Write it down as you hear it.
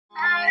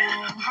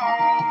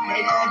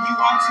Maybe if you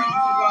want to, you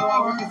can go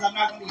over because I'm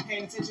not going to be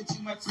paying attention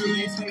too much to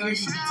this. Maybe you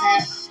can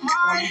tap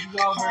or you can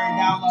go over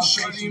and download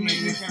Station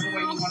Head, whichever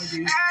way you want to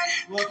do.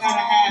 We'll kind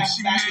of have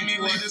back and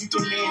forth. You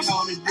can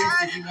manhold this if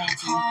you want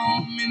to.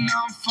 And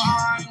I'm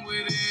fine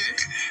with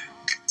it.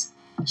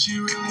 She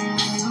really made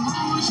me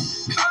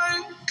lose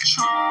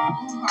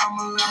control.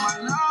 I'ma let my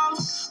love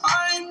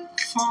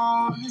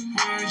unfold.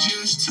 We're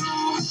just two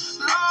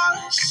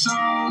lost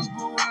souls,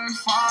 but we're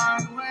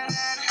fine with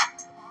it.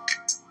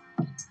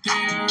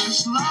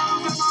 There's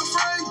love at my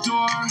front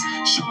door.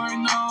 Short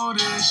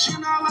notice, you're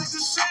not like the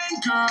same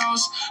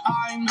girls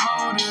I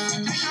noticed.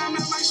 Think I'm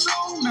not my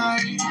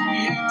soulmate,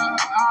 yeah,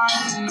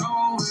 I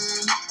know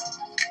it.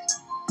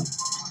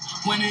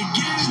 When it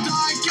gets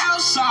dark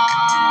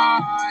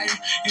outside,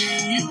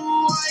 and you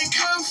I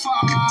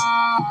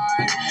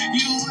confide,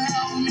 you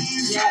help me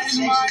face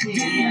my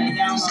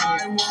demons.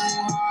 I won't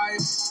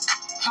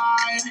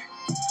hide.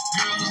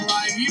 Girls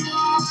like you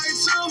are hard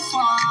to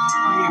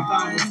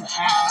find. I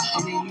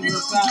hope you don't mind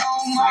if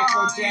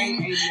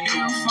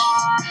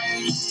I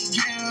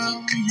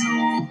give you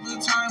the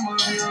time of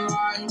your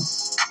life.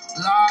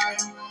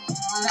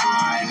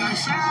 I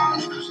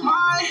found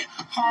my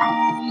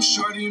home.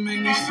 Shorty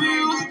made me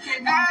feel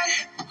at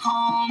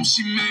home.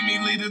 She made me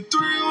lead the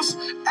thrills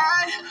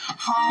at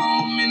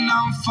home, and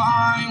I'm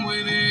fine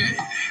with it.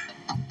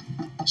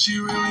 She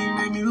really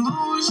made me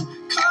lose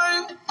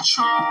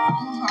control.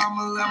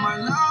 I'ma let my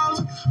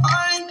love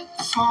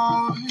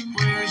unfold.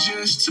 We're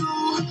just two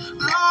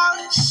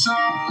lost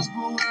souls,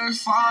 but we're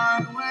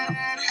fine with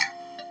it.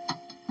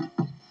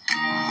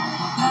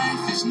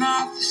 Life is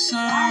not the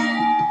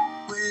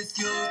same with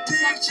your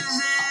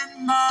pictures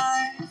in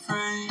my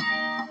frame.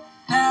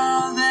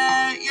 Now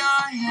that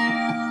you're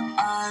here,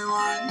 I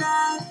want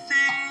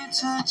nothing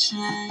to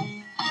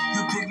change.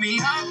 You pick me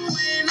up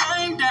when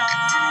I'm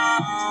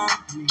down.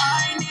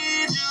 I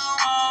need you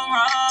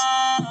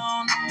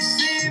around. You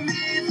see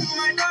me through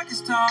my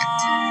darkest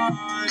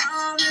times.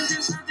 Love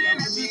isn't something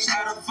that you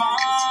try to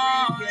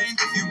find.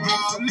 You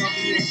brought me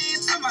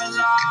into my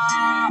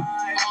life.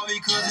 All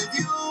because of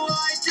you,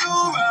 I do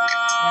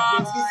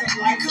right.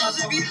 Because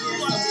of you,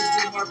 I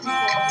have a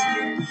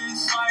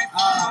purpose. I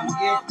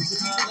follow up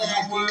because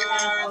of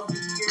worth.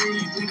 You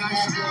think I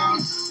found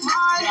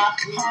my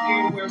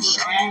home? She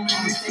made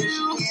me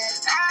feel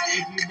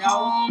at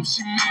home.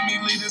 She made me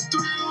lead the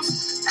thrills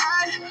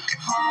at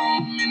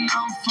home, and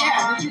I'm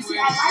fine with it.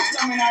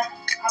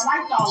 I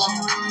liked all of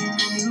them. She really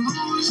made me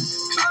lose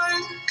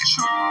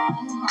control.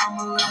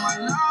 I'ma let my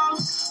love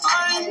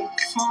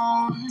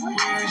unfold.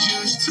 We're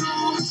just two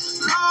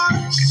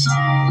lost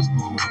souls,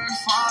 but we're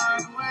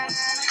fine with it.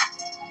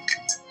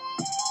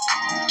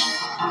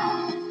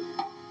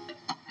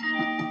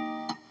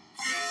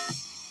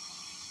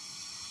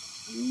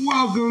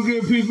 Welcome,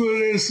 good people.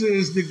 This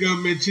is the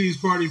Government Cheese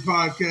Party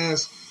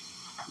Podcast.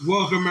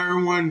 Welcome,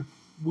 everyone.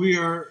 We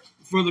are,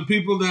 for the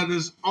people that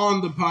is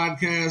on the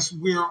podcast,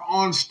 we are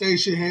on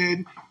Station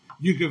Head.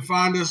 You can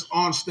find us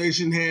on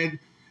Station Head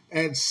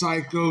at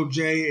Psycho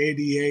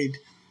J88.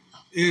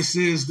 This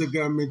is the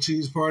Government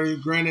Cheese Party.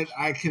 Granted,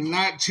 I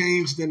cannot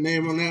change the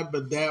name on that,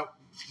 but that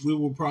we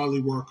will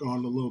probably work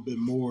on a little bit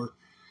more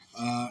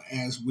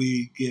as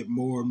we get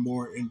more and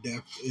more in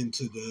depth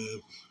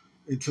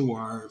into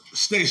our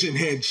Station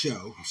Head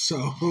show.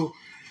 So,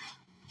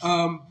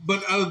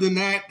 but other than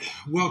that,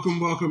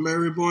 welcome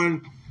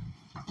everyone.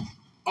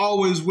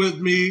 Always with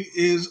me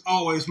is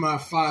always my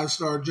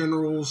 5-star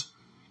generals,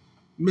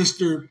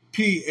 Mr.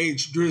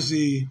 P.H.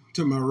 Drizzy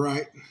to my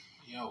right.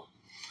 Yo.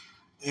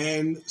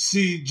 And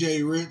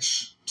C.J.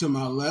 Rich to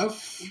my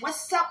left.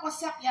 What's up,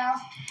 y'all?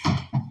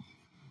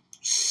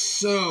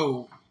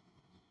 So,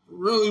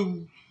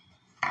 really,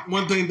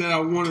 one thing that I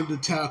wanted to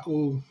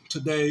tackle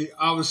today,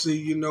 obviously,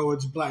 you know,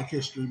 it's Black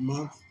History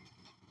Month.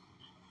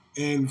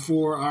 And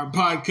for our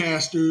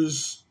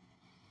podcasters,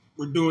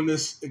 we're doing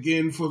this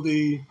again for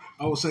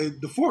I would say,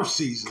 the fourth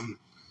season.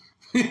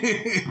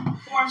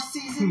 Fourth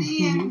season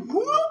in.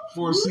 Whoop,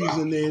 Fourth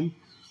season in.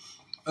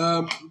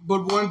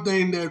 But one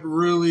thing that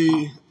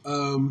really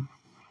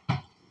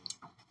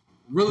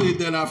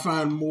that I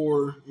find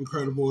more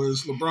incredible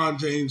is LeBron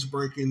James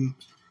breaking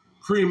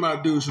Kareem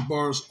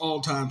Abdul-Jabbar's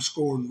all-time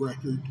scoring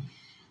record,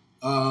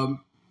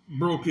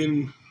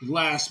 broken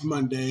last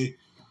Monday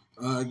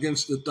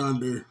against the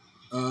Thunder.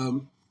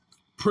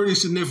 Pretty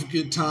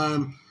significant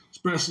time,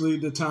 especially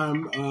the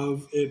time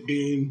of it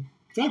being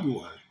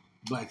February,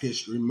 Black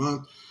History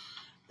Month,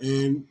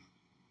 and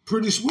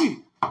pretty sweet.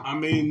 I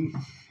mean,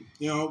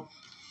 you know,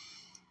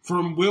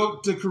 from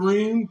Wilt to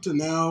Kareem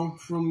to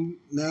from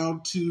now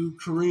to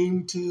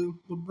Kareem to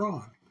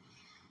LeBron.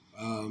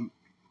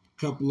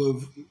 Couple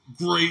of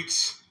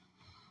greats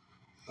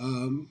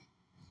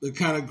that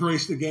kind of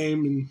graced the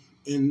game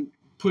and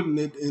putting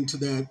it into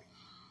that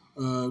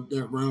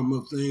realm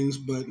of things.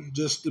 But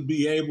just to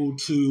be able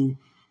to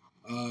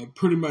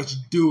pretty much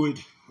do it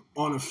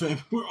on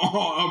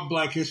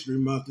Black History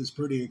Month is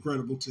pretty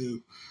incredible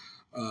to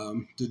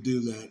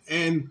do that.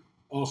 And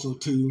also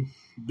to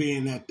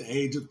being at the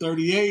age of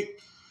 38,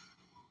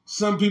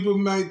 some people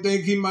might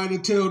think he might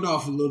have tailed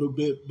off a little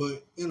bit,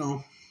 but, you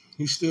know,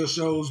 he still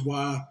shows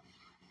why,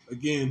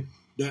 again,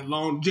 that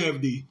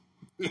longevity,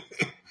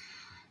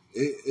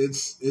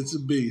 it's a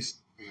beast.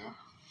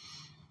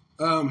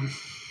 Yeah.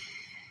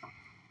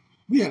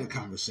 We had a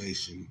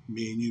conversation,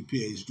 me and you,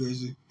 PH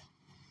Drizzy.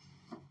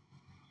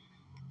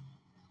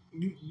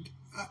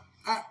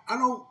 I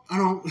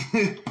don't.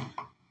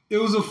 It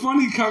was a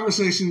funny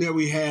conversation that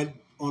we had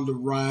on the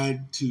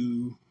ride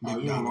to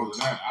McDonald's.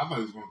 I thought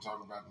he was going to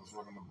talk about this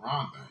fucking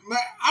LeBron thing. Man,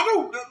 I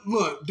don't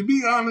look. To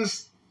be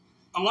honest,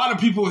 a lot of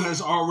people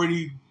has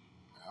already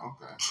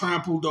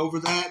trampled over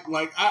that.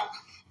 Like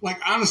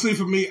honestly,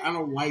 for me, I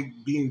don't like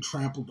being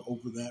trampled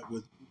over that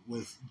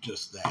with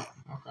just that.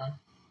 Okay.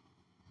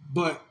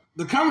 But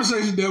the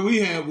conversation that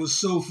we had was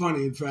so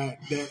funny, in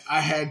fact, that I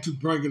had to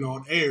bring it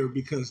on air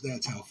because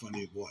that's how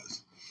funny it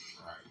was.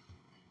 Right.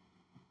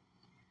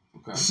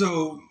 Okay.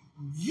 So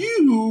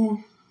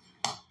you,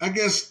 I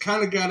guess,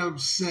 kind of got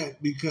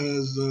upset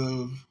because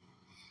of,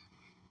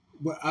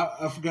 well,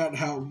 I forgot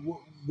how,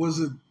 was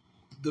it?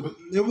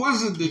 It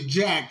wasn't the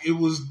jack. It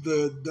was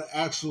the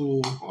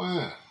actual. Oh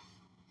yeah.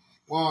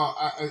 Well,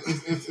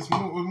 it's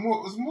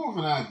more of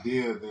an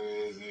idea than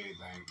it is anything.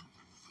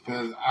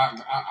 Because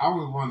I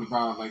was wondering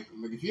about like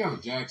if you have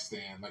a jack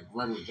stand, like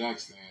regular jack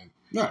stand.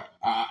 Right.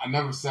 I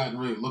never sat and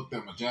really looked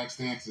at my jack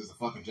stand because it's a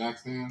fucking jack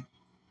stand.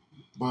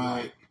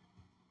 But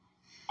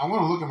I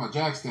want to look at my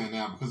jack stand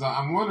now because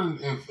I'm wondering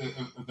if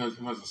there's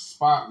a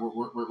spot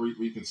where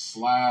you can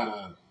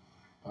slide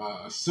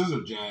a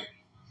scissor jack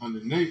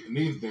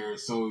underneath there,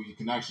 so you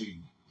can actually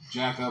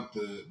jack up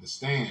the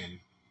stand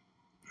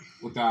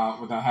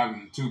without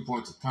having 2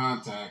 points of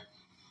contact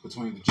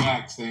between the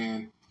jack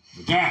stand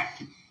and the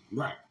jack.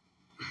 Right.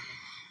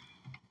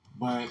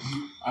 But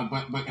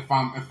if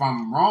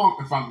I'm wrong,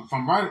 if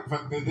I'm right,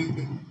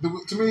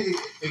 to me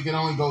it can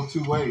only go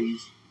two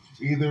ways.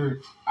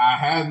 Either I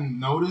hadn't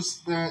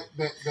noticed that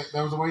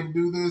there was a way to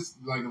do this,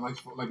 like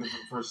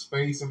for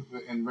space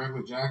and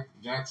regular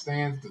jack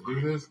stands to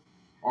do this,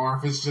 or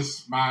if it's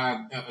just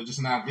just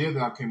an idea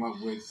that I came up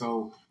with.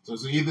 So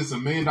either it's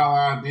 $1 million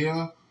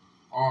idea,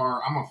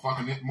 or I'm a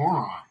fucking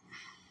moron.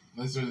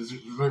 There's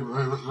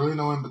really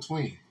no in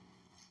between.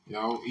 You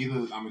know,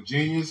 either I'm a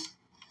genius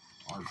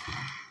or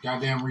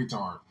goddamn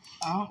retard.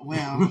 Oh,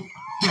 well.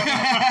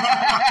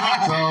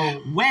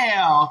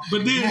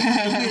 But then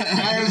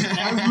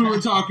as we were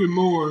talking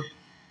more,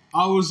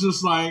 I was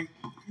just like,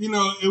 you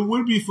know, it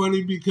would be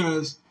funny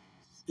because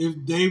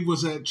if Dave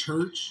was at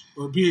church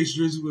or PH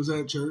Drizzy was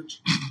at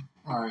church,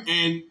 right,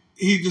 and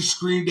he just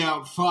screamed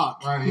out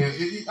 "fuck," right? Yeah,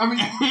 I mean,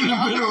 in the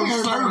middle of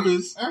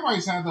service.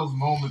 Everybody's had those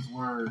moments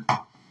where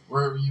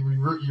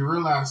you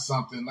realize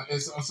something. Like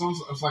it's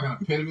like an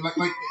epitome. Like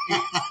again,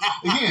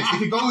 it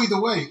could go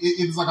either way.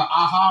 It's like an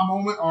aha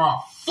moment or a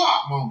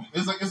fuck moment.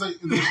 It's like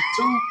there's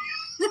two.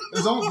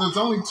 There's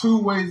only two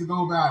ways to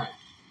go about it.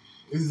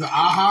 It's the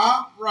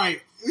aha, right,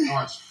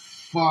 or it's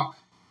fuck.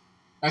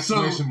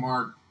 Exclamation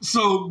mark.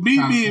 So me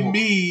being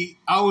me,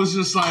 I was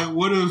just like,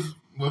 what if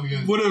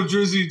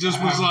Drizzy just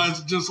was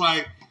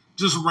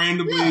just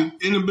randomly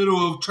in the middle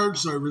of church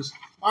service?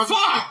 Fuck!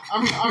 I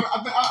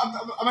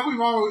think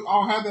we've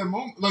all had that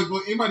moment. Like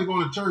anybody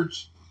going to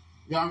church,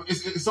 yeah,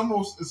 it's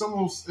almost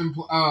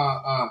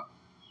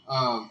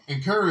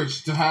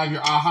encouraged to have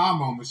your aha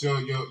moments, your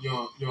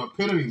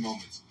epitome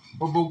moments.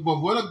 But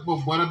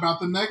what about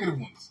the negative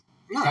ones?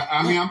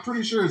 I mean, I'm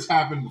pretty sure it's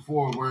happened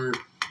before where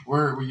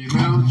you're in the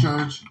middle of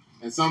church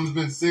and something's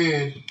been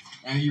said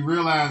and you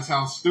realize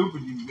how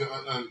stupid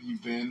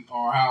you've been,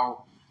 or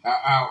how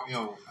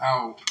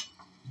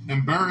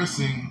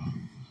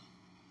embarrassing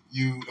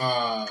you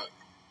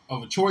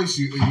of a choice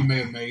you may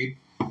have made.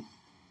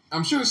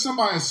 I'm sure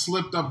somebody has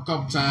slipped up a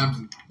couple times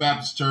in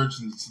Baptist church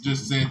and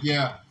just said,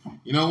 "Yeah,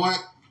 you know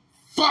what?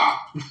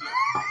 Fuck."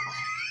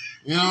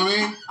 You know what I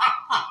mean?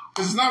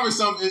 It's not really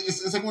something.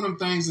 It's like one of them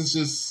things. It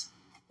just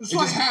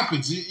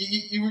happens.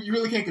 You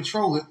really can't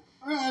control it.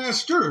 Yeah,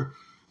 that's true.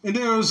 And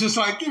then it was just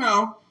like, you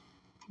know,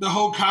 the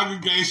whole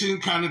congregation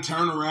kind of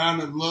turned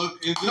around and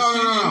looked. And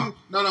No.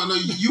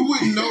 You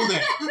wouldn't know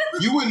that.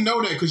 You wouldn't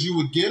know that because you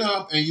would get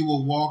up and you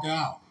would walk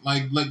out.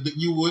 Like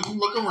you wouldn't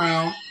look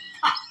around.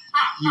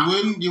 You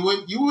wouldn't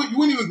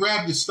even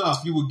grab your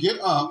stuff. You would get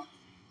up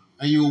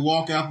and you would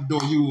walk out the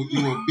door. You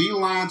would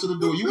beeline to the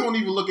door. You won't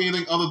even look at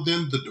anything other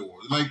than the door.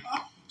 Like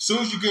as soon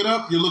as you get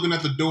up, you're looking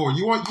at the door.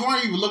 You aren't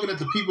even looking at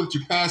the people that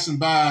you're passing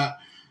by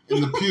in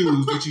the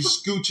pews that you're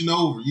scooching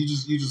over. You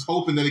just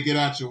hoping that it get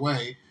out your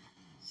way,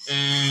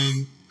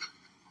 and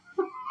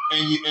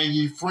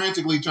you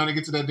frantically trying to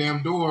get to that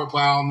damn door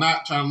while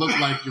not trying to look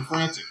like you're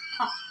frantic.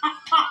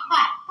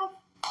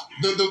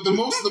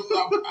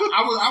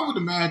 I would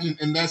imagine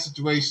in that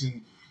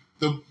situation,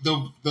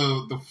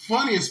 the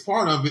funniest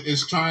part of it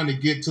is trying to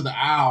get to the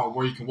aisle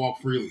where you can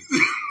walk freely.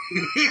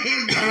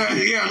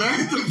 Yeah,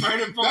 that's the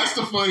funny part. That's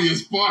the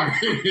funniest part.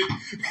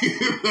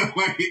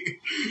 Like,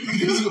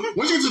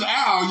 once you get to the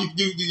aisle,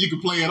 you can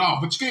play it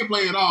off, but you can't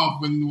play it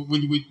off when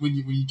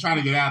you trying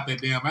to get out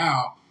that damn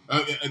aisle,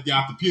 out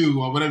the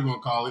pew or whatever you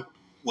want to call it.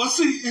 Well,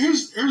 see,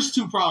 here's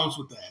two problems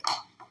with that.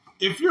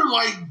 If you're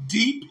like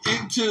deep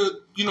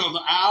into,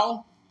 the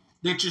aisle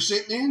that you're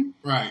sitting in,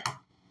 right,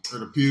 or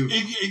the pew,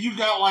 and you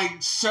got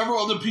like several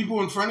other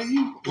people in front of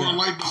you or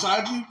like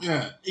beside you,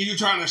 yeah, and you're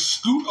trying to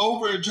scoot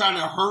over and trying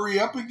to hurry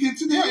up and get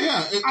to them.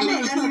 Yeah.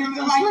 Doesn't it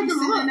feel like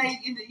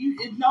you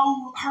sitting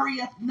no hurry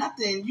up,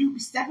 nothing. You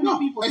stepping on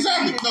people.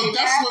 Exactly. No,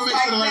 that's what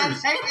makes it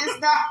hilarious. It's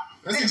not.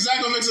 That's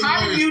exactly what makes it How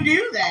hilarious. do you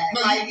do that?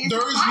 No,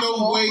 there is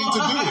no way to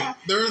do it.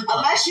 There is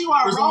unless you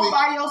are rolled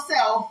by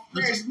yourself.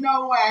 There's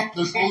no way.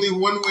 There's only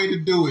one way to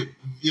do it.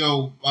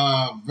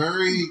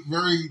 Very,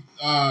 very.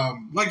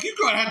 Like you're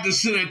gonna have to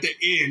sit at the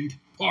end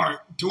part.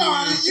 You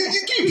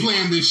keep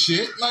playing this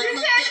shit. Like, you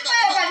can't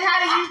play. Like, how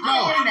do you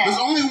play that? There's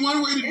only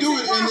one way to do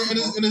it,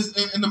 and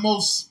it's in the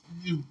most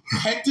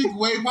hectic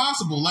way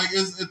possible. Like,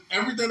 it's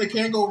everything that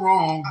can go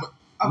wrong, but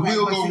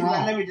will go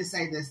wrong. Let me just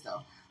say this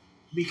though.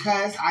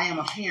 Because I am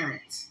a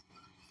parent,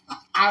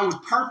 I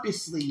would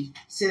purposely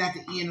sit at the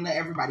end and let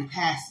everybody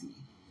pass me.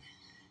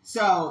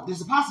 So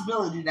there's a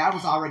possibility that I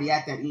was already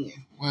at that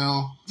end.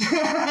 Well,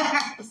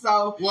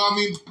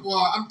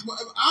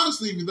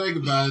 honestly, if you think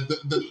about it,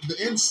 the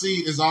end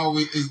seat is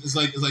always is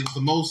like the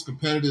most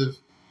competitive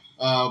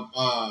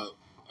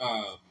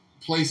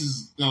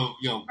places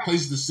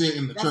places to sit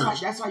in the church.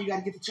 That's why you got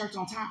to get to church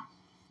on time.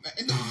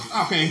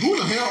 Okay, who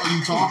the hell are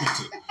you talking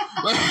to?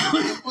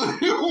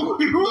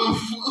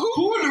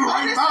 Who in the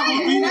right time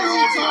would be there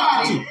on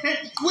time?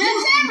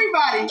 That's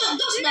everybody.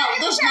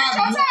 There's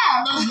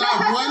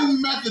not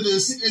one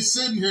Methodist is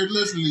sitting here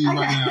listening to you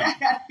right now.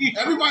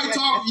 Everybody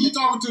you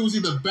talking to is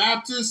either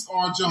Baptist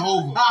or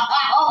Jehovah.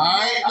 All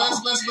right, let's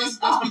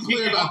be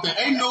clear about that.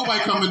 Ain't nobody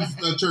coming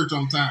to church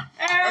on time.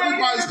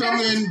 Everybody's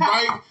coming in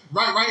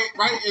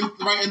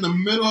right in the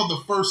middle of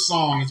the first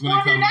song is when they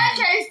come in. In that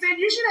case, then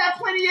you should have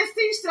plenty of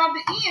seats on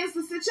the ends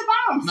to sit your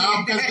bottoms.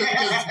 No, because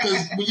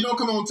when you don't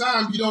come on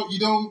time, you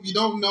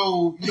don't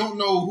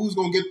know who's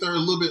gonna get there a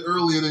little bit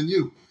earlier than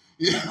you.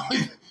 Yeah,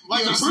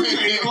 like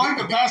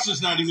the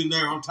pastor's not even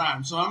there on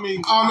time. So I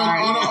mean,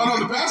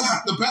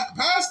 the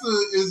pastor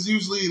is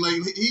usually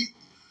like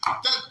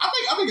I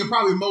think in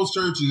probably most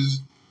churches,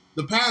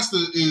 the pastor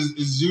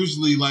is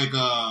usually like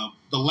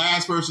the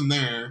last person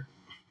there.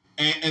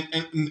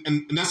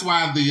 And that's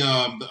why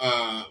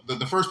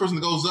the first person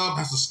that goes up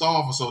has to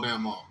stall for so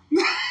damn long.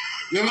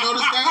 You ever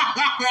notice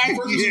that? The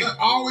first person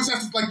always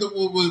has to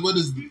what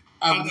is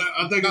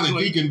I think not a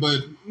deacon,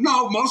 but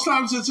no. Most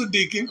times it's a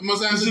deacon.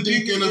 Most times it's a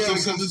deacon of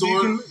some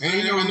sort,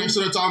 and they're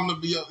sort of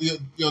talking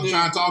to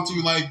trying to talk to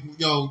you like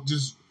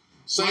just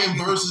saying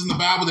verses in the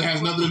Bible that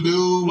has nothing to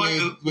do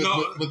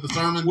with the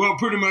sermon. Well,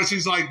 pretty much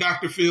he's like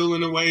Dr. Phil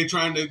in a way,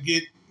 trying to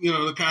get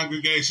the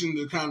congregation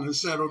to kind of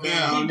settle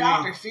down.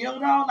 Dr. Phil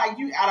though, like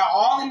you, out of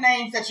all the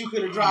names that you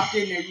could have dropped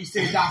in there, you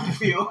said Dr.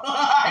 Phil.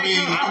 I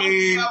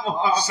mean,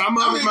 some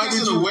of it might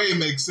in a way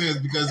makes sense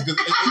because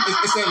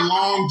it's that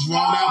long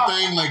drawn out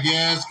thing. Like,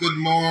 yes, good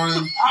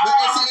morning.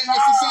 It's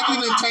a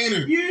subject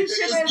entertainer. It's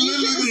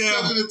literally a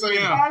subject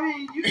entertainer. I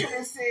mean, you could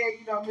have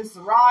said,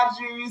 Mr.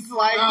 Rogers,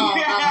 like.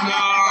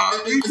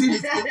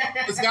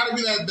 It's got to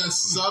be that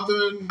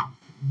southern,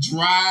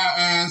 dry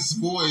ass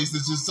voice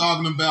that's just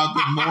talking about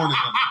good morning.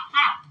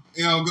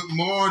 Good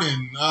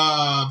morning,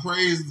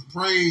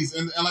 praise,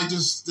 and like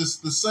just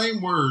the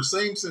same words,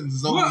 same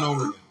sentences over and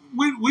over again.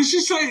 We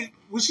should say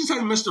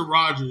Mr.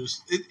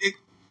 Rogers.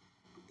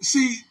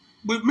 See,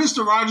 with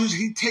Mr. Rogers,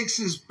 he takes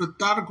his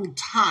methodical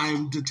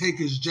time to take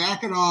his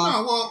jacket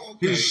off,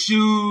 his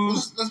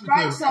shoes. Let's be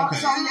clear. So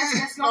let's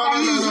go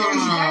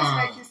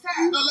back.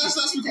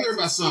 Let's be clear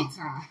about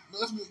something.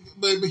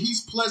 But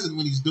he's pleasant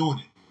when he's doing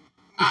it.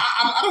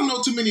 I don't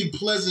know too many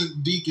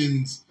pleasant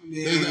deacons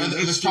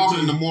that's talking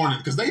in the morning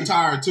because they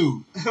tired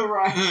too.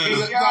 Right.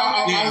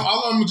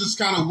 All of them are just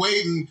kind of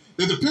waiting.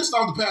 They're pissed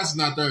off the pastor's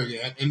not there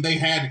yet, and they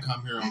had to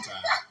come here on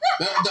time.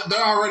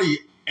 They're already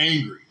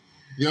angry.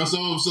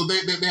 So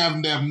they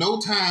have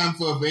no time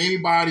for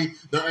anybody.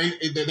 They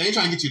ain't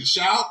trying to get you to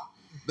shout.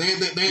 They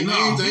ain't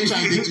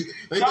trying to get you.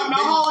 No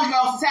Holy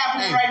Ghost is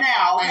happening right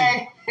now.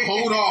 Okay,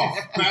 hold off.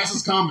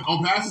 Pastor's coming.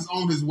 Pastor's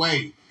on his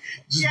way.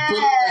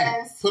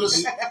 Just put a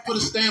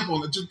stamp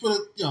on it. Just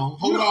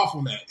hold off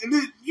on that. And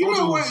then,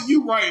 know what?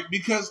 You're right,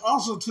 because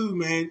also too,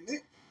 man,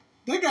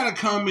 they got to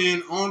come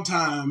in on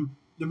time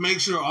to make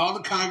sure all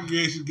the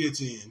congregation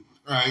gets in.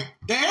 Right.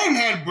 They hadn't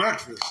had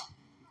breakfast.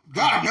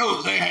 God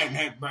knows they hadn't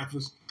had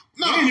breakfast.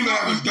 No, they didn't even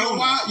have a donut.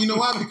 Why? You know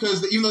why?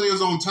 Because even though they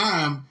was on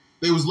time,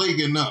 they was late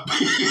getting up.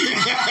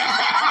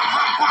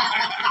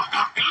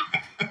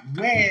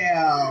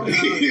 Well,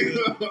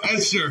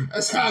 that's sure.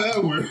 That's how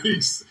that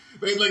works.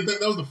 That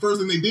was the first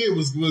thing they did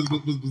was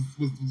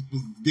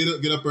get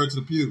up there to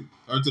the pew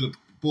or to the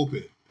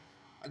pulpit.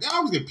 I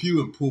always get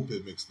pew and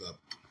pulpit mixed up.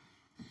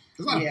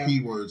 There's a lot of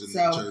P words in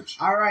the church.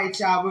 All right,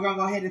 y'all. We're gonna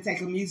go ahead and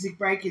take a music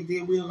break, and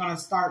then we're gonna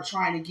start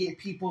trying to get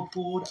people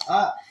pulled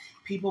up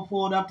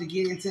to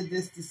get into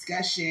this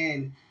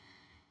discussion.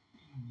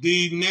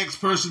 The next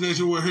person that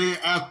you will hear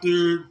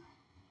after,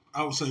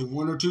 I would say,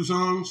 one or two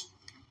songs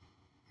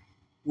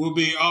will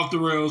be Off the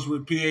Rails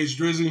with PH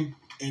Drizzy,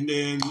 and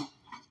then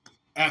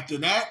After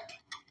that,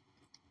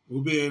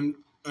 we'll be in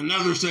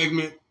another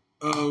segment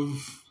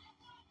of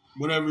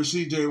whatever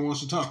CJ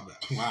wants to talk about.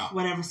 Wow.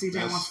 Whatever CJ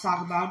wants to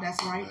talk about,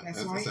 that's right.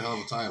 That's right. That's a hell of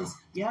a title.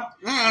 Yep.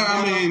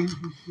 I mean,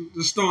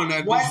 just throwing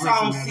that. What's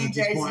on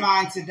CJ's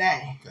mind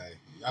today? Okay.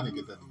 Y'all didn't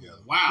get that together.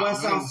 Wow.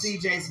 What's on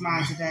CJ's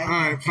mind today? All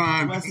right,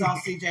 fine. What's on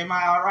CJ's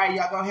mind? All right,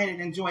 y'all go ahead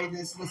and enjoy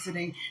this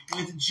listening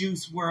with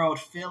Juice WRLD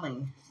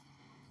Feeling.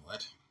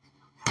 What?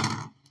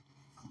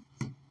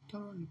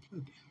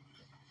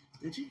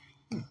 Did you?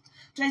 Yeah.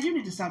 Jay, you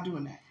need to stop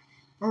doing that.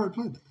 I already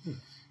played that. Yeah.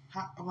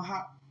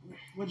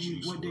 What did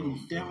you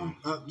that one?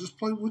 Just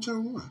play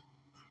whichever one.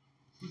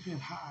 You feel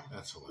high.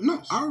 That's hilarious.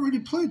 No, I already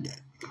played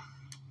that.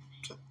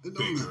 It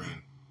don't matter.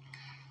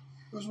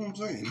 That's what I'm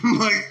saying.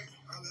 Like,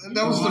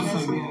 that was the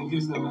first one.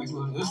 This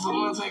is the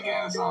one take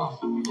ass song.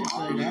 You didn't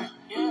play that.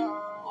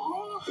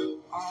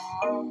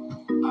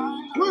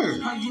 Where?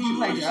 You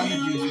played the other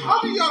Juice. How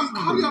do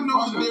y'all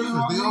know the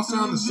difference? They all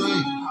sound the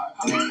same.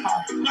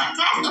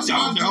 That's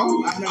y'all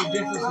know. I know the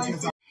difference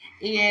because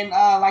and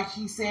like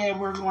he said,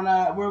 we're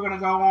gonna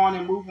go on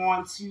and move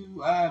on to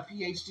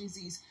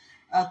PhDZ's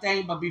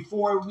thing. But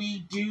before we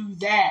do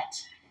that,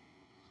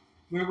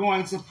 we're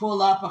going to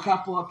pull up a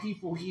couple of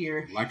people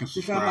here Like and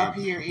to come subscribe. up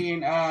here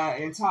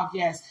and talk.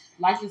 Yes,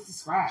 like and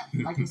subscribe.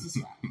 Like and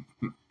subscribe.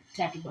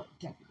 Tap the button.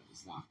 Tap the button.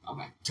 No.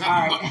 Okay. Tap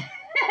All the right.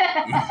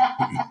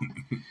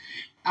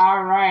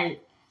 All right.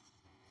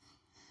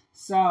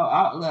 So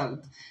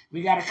look,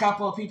 we got a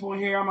couple of people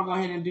here. I'm gonna go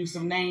ahead and do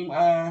some name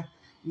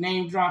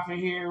dropping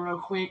here real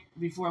quick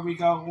before we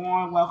go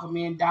on. Welcome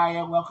in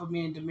Daya, welcome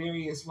in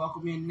Demarius,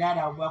 welcome in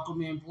Netta,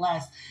 welcome in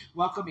Bless,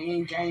 welcome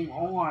in Game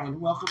On,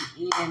 welcome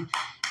in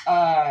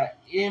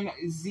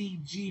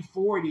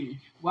MZG40,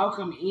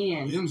 welcome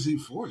in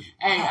MZ40.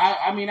 Hey,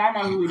 I mean I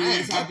know who it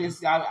is.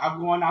 I'm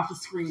going off of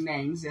screen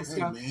names. Let's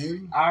go.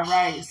 Man. All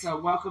right, so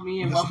welcome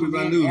in, Must be welcome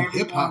my in, new everyone,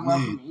 hip-hop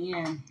welcome name.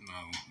 in,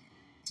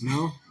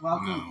 No?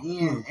 welcome No.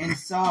 in, and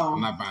so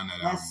I'm not buying that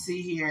album. let's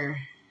see here.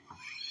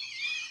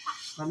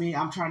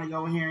 I'm trying to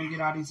go in here and get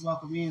all these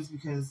welcome ins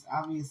because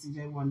obviously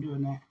they wasn't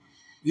doing that.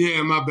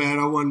 Yeah, my bad.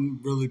 I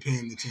wasn't really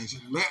paying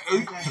attention. My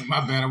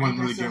bad. I wasn't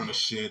really giving a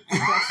shit. Is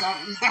that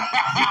something?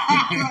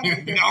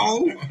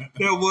 No,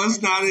 that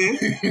was not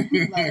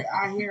it. Like,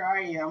 here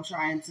I am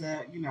trying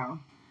to,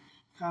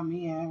 come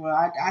in.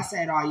 Well, I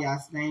said all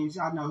y'all's names.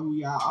 Y'all know who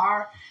y'all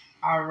are.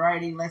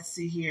 Alrighty, let's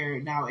see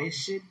here. Now, it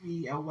should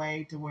be a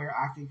way to where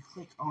I can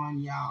click on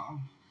y'all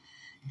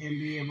and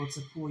be able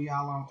to pull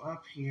y'all on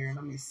up here.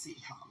 Let me see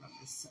how.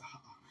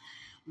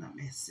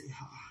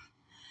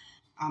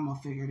 I'm going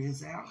to figure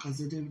this out because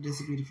this will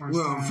be the first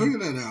time. Well, figure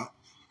that out.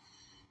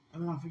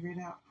 I'm going to figure it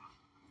out.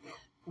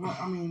 Well,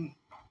 I mean,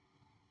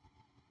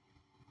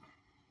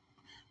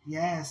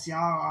 yes, y'all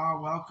are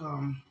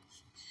welcome.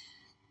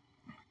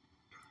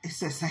 It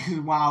says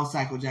Wild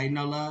Cycle J.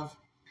 No love.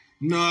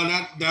 No,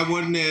 that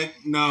wasn't it.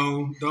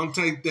 No, don't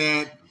take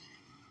that.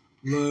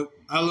 Look,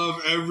 I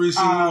love every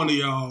single one of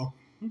y'all.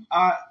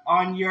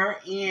 On your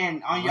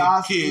end, on My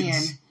y'all's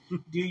kids.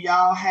 end, do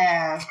y'all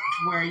have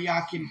where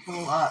y'all can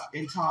pull up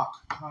and talk?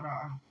 Hold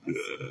on.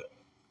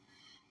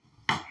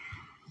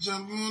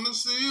 Jump on the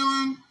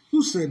ceiling.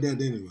 Who said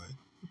that anyway?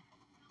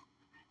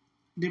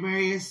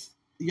 Demarius,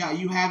 yeah,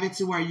 you have it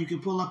to where you can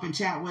pull up and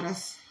chat with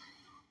us.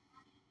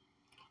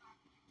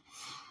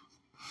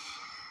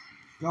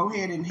 Go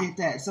ahead and hit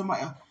that.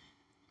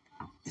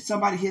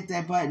 Somebody hit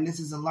that button. This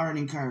is a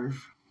learning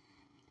curve.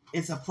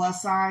 It's a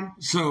plus sign.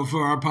 So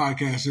for our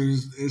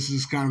podcasters, this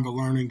is kind of a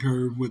learning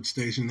curve with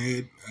Station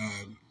Head.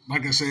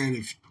 Like I said,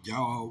 if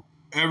y'all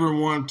ever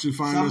want to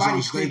find us Somebody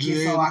on click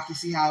Station it Head, so I can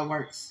see how it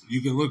works.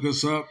 you can look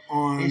us up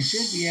on It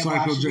should be able-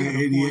 Cycle I should be able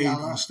to pull J88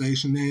 y'all on up.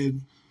 Station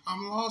Head.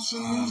 I'm lost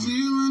in New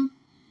Zealand.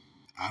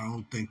 I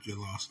don't think you're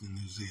lost in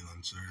New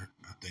Zealand, sir.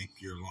 I think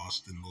you're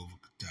lost in Louisville,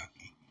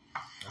 Kentucky.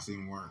 That's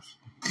even worse.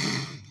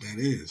 That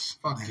is.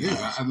 Fuck That you. is.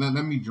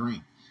 Let me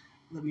drink.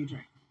 Let me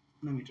drink.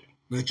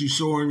 Let you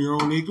soar on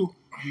your own eagle?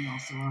 He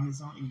also on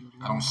his own eagle.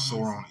 I don't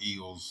soar on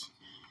eagles.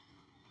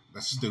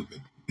 That's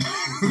stupid.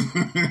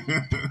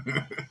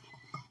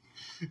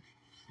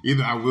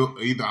 Either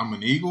I'm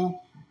an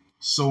eagle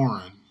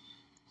soaring.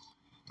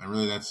 And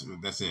really, that's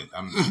it.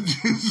 I'm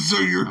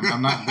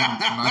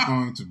not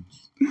going to.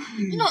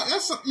 You know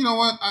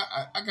what?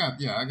 I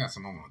got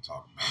something I want to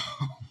talk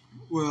about.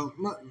 Well,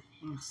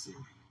 Let's see.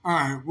 all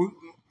right.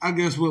 I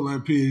guess we'll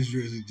let PH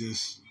Drizzy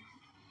just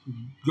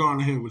go on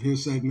ahead with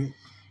his segment.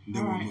 And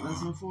then All we'll right, move let's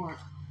on. move forward.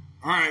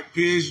 All right,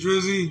 PH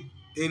Drizzy.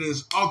 It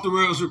is off the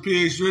rails for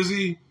PH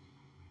Drizzy.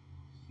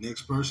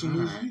 Next person.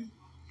 All right.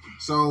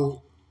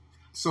 So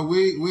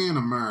we in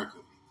America.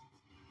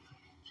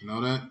 You know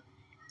that?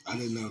 I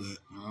didn't know that.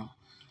 No.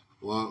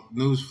 Well,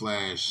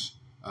 newsflash.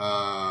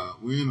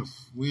 We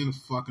in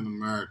fucking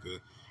America,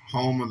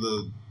 home. I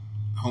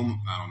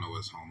don't know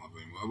what's home of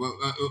anymore. Well,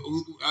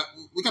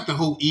 we got the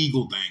whole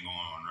eagle thing going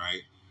on,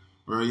 right?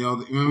 Where y'all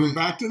remember? We're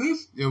back to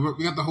this? Yeah,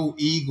 we got the whole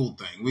eagle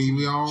thing.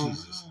 We all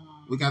Jesus.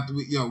 we got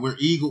we're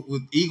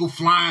eagle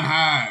flying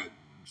high,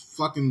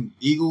 fucking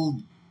eagle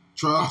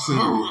trucks and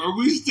Are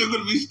we still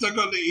going to be stuck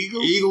on the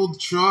Eagle? Eagle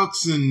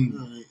trucks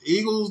and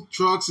Eagle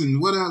trucks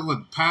and what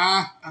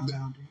pie? I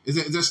found it. Is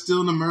that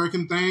still an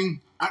American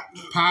thing?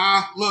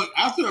 Pie. Look,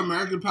 after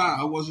American Pie,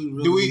 I wasn't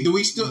really. Do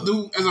we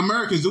still as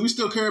Americans? Do we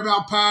still care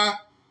about pie?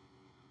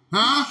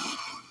 Huh?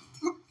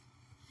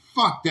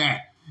 Fuck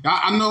that.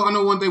 I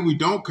know one thing we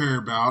don't care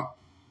about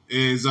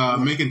is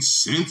making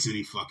sense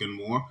any fucking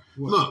more.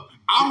 What? Look,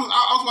 I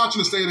was watching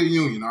the State of the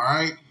Union. All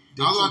right,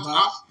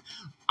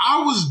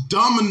 I was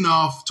dumb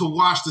enough to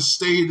watch the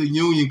State of the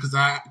Union because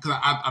I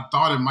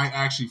thought it might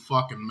actually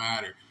fucking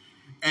matter.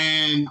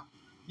 And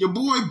your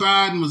boy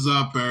Biden was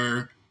up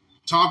there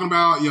talking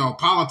about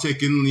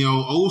politicking,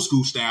 old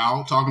school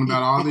style, talking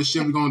about all this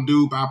shit we're gonna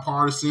do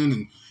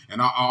bipartisan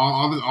and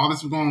all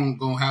this we're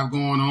gonna have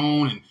going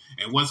on and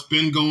what's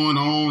been going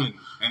on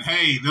and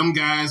hey, them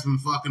guys been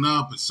fucking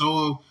up and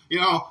so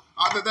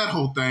that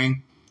whole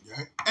thing.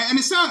 Right. And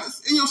it sounded,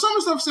 some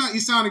of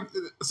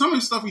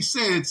the stuff he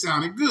said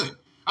sounded good.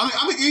 I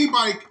think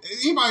anybody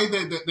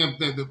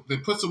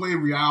that puts away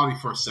reality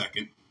for a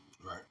second,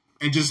 Right.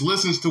 and just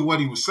listens to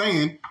what he was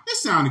saying, it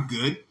sounded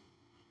good.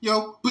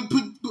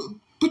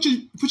 Put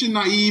your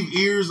naive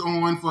ears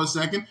on for a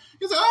second.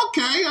 You say,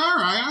 okay, all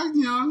right,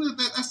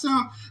 that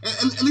sounds.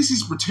 At least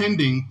he's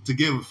pretending to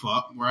give a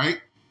fuck,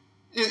 right?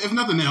 If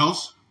nothing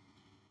else.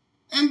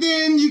 And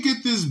then you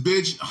get this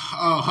bitch,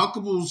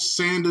 Huckable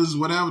Sanders,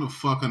 whatever the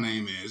fuck her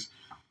name is,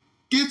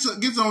 gets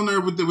on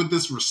there with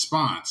this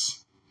response.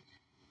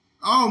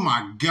 Oh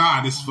my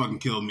God, this fucking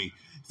killed me.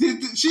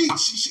 She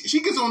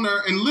gets on there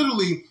and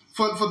literally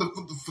for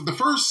the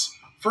first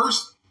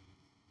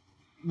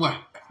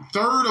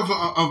third of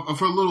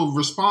her little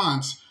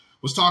response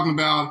was talking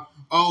about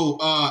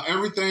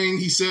everything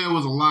he said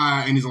was a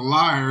lie and he's a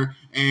liar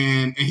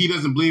and he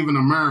doesn't believe in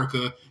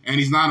America and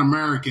he's not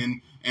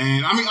American.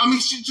 And I mean,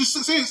 she just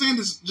saying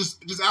this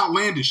just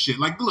outlandish shit.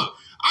 Like, look,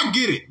 I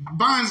get it.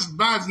 Biden's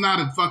not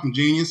a fucking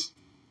genius.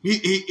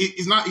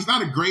 He's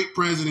not a great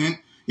president.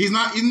 He's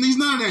none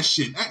of that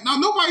shit. Now,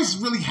 nobody's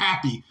really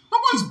happy.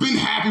 Nobody's been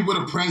happy with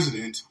a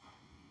president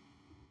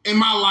in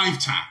my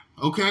lifetime.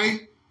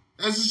 Okay,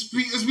 let's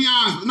be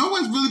honest. No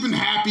one's really been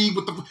happy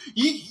with the.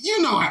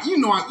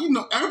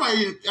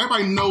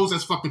 Everybody knows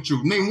that's fucking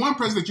true. Name one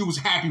president you was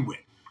happy with.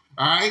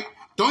 All right.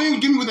 Don't even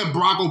give me with that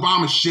Barack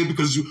Obama shit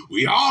because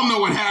we all know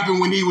what happened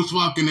when he was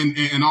fucking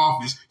in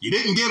office. You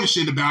didn't give a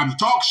shit about him. You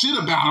talk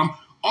shit about him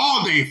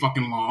all day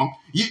fucking long.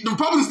 The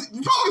Republicans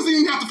didn't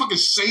even have to fucking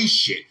say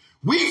shit.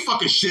 We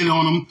fucking shit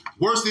on him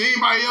worse than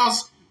anybody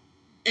else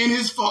in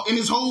his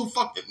whole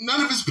fucking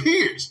none of his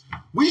peers.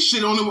 We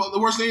shit on him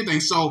worse than anything.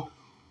 So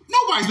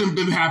nobody's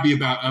been happy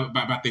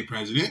about their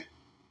president.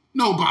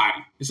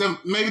 Nobody.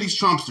 Except maybe these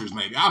Trumpsters,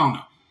 maybe. I don't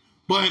know.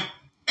 But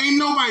ain't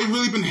nobody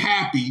really been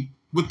happy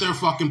with their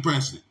fucking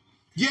president.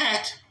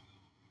 Yet,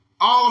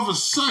 all of a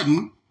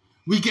sudden,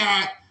 well,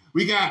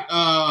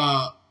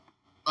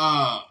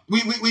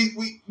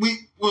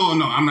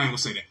 no, I'm not even gonna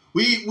say that.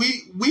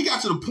 We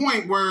got to the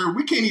point where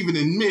we can't even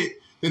admit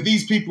that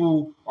these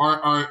people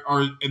are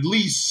at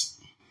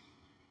least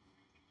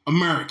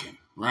American,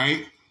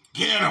 right?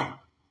 Get them.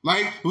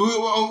 Like we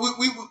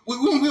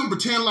don't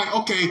pretend like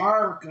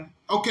America.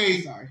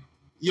 Okay, Sorry.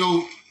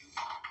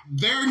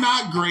 they're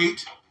not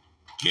great.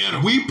 Get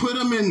them. We put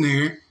them in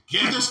there.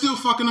 But they're still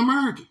fucking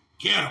American.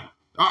 Get them.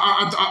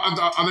 Are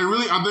they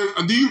really?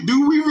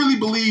 Do we really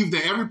believe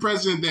that every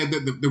president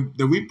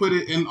that we put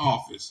in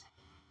office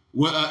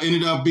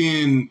ended up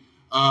being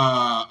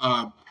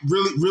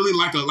really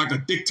like a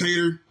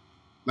dictator,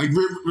 like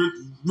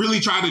really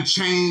try to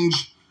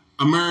change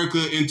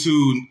America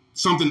into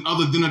something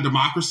other than a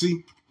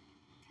democracy?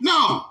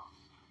 No,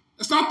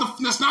 that's not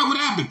what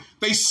happened.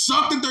 They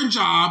sucked at their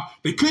job.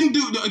 They couldn't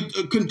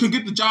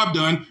get the job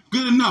done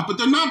good enough. But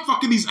they're not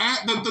fucking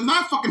they're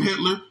not fucking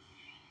Hitler.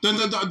 They're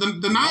not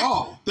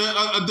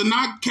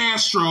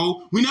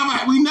Castro. We never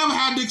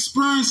had to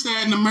experience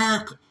that in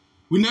America.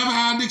 But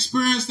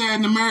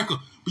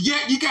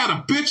yet you got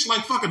a bitch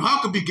like fucking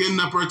Huckabee getting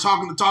up there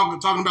talking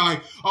about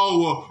like,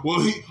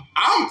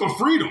 I'm for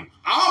freedom.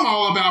 I'm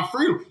all about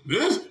freedom.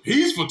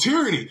 He's for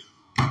tyranny.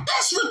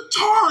 That's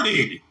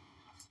retarded.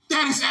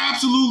 That is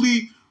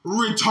absolutely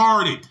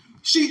retarded.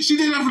 She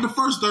did that for the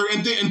first third,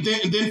 and then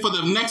for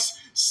the next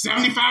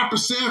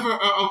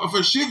 75% of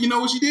her shit, you know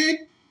what she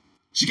did?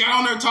 She got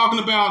on there talking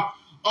about,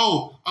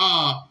 my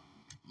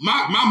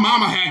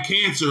mama had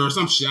cancer or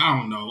some shit. I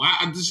don't know.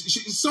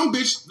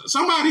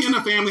 Somebody in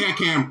her family had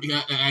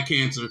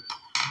cancer.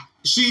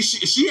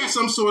 She had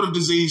some sort of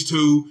disease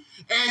too,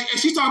 and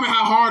she's talking about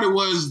how hard it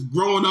was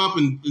growing up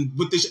and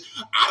with this shit.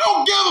 I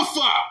don't give a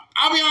fuck.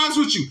 I'll be honest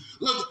with you.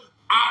 Look,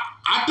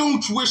 I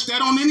don't wish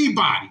that on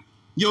anybody.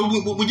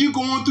 When you're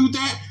going through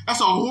that,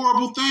 that's a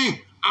horrible thing.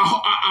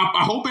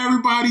 I hope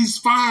everybody's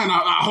fine.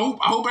 I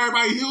hope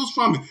everybody heals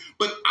from it.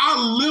 But I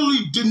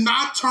literally did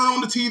not turn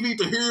on the TV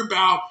to hear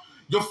about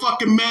your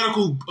fucking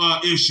medical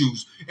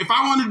issues. If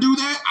I wanted to do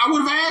that, I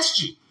would have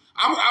asked you.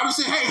 I would have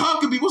said, "Hey,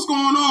 Huckabee, what's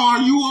going on?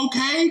 Are you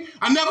okay?"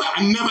 I never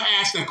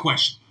asked that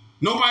question.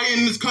 Nobody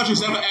in this country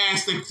has ever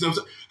asked themselves,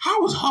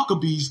 how is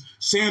Huckabee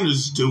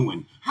Sanders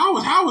doing? How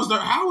is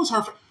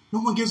her? No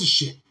one gives a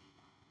shit.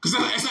 Because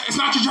it's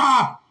not your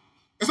job.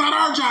 It's not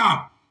our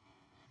job.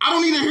 I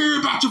don't need to hear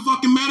about your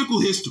fucking medical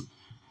history.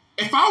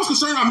 If I was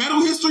concerned about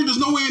medical history, there's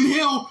no way in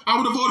hell I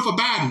would have voted for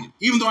Biden.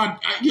 Even though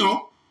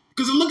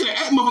because look at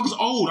that motherfucker's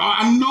old.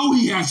 I know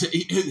he has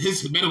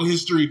his medical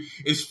history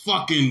is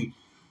fucking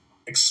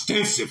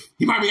extensive.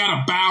 He probably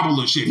got a babble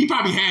of shit. He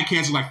probably had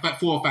cancer like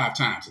 4 or 5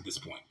 times at this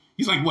point.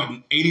 He's like, what,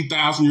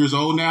 80,000 years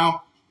old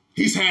now?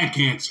 He's had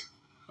cancer,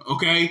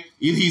 okay?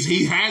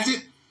 He has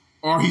it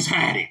or he's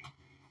had it,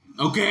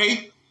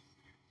 okay?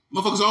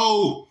 Motherfucker's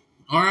old,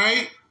 all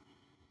right?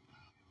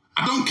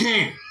 I don't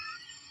care.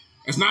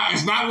 It's not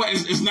why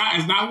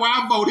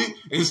I voted.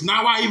 It's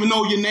not why I even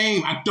know your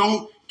name. I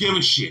don't give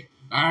a shit,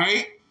 all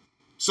right?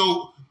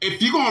 So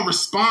if you're going to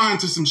respond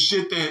to some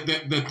shit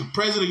that the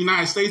president of the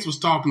United States was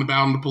talking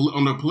about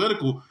on the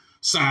political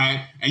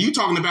side, and you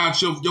talking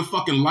about your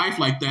fucking life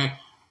like that,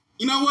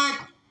 you know what?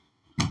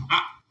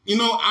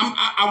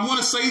 I want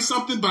to say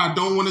something, but I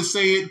don't want to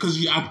say it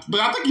but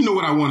I think you know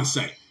what I want to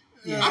say.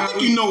 Yeah. I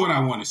think you know what I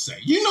want to say.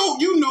 You know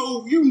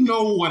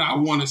what I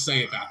want to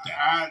say about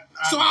that.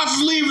 So I'll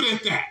just leave it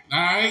at that.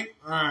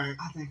 All right.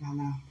 I think I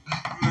know.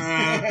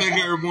 I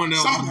think everyone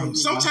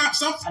else.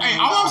 Sometimes,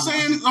 all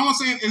I'm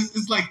saying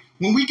is like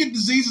when we get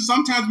diseases,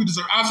 sometimes we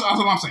deserve. That's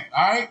all I'm saying.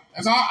 All right.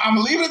 That's all. I'm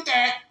gonna leave it at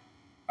that.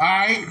 All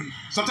right.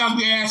 Sometimes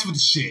we ask for the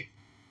shit.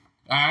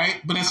 All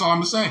right. But that's all I'm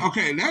gonna say.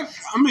 Okay.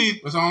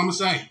 That's all I'm gonna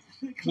say.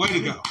 Way to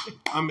go.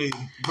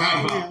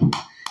 Bravo.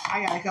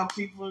 I got a couple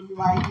people like,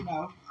 why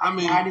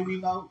do we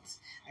vote?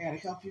 I got a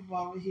couple people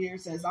over here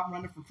says I'm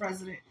running for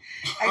president.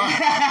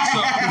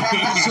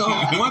 So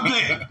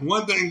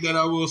one thing that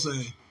I will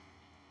say,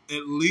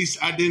 at least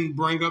I didn't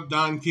bring up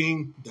Don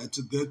King. That's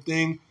a good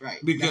thing, right?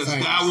 Because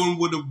that one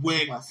would have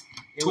went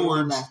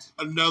towards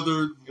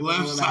another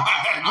left side.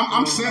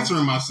 I'm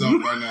censoring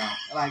myself right now.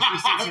 Like you're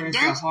censoring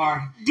yourself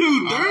hard,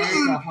 dude.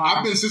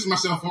 I've been censoring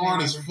myself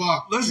hard as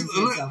fuck. Let's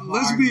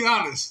be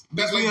honest.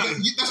 That's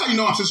how you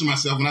know I'm censoring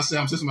myself when I say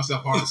I'm censoring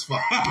myself hard as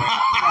fuck.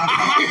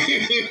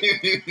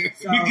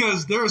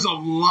 Because there's a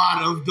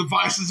lot of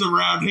devices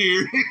around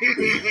here.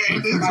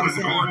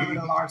 Remember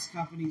the large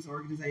companies,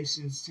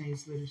 organizations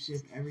change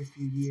leadership every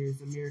few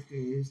years. America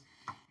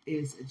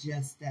is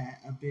just that,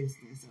 a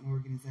business, an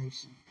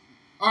organization.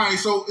 All right,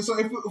 so if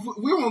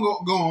we want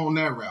to go on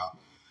that route,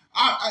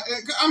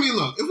 I mean,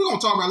 look, if we're gonna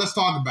talk about it, let's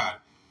talk about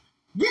it.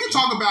 We can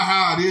talk about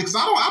how it is, because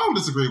I don't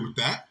disagree with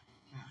that.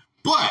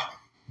 But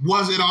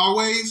was it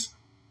always?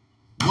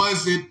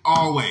 Was it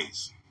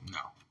always? No.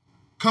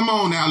 Come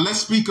on now,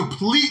 let's be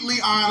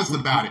completely honest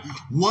about it.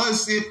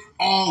 Was it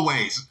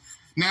always?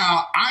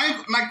 Now,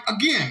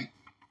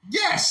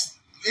 yes,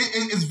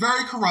 it's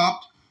very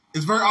corrupt.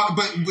 It's very,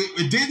 but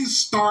it didn't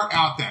start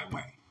out that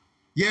way.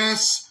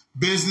 Yes,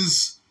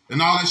 business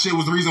and all that shit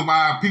was the reason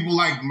why people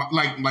like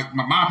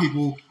my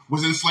people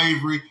was in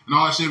slavery and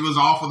all that shit was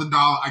all for the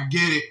dollar. I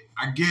get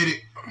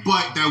it.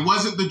 But that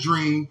wasn't the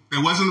dream.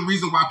 That wasn't the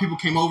reason why people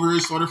came over here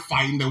and started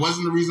fighting. That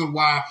wasn't the reason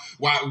why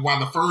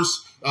the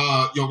first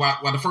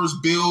why the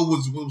first bill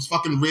was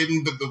fucking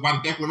written. Why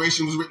the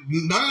Declaration was written.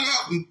 None of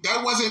that.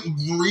 That wasn't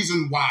the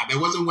reason why. That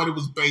wasn't what it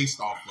was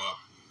based off of.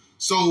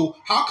 So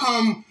how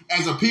come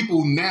as a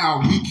people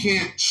now we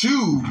can't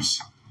choose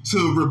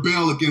to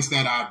rebel against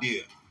that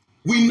idea?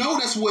 We know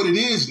that's what it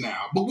is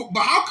now, but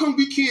how come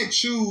we can't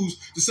choose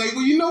to say,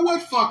 well, you know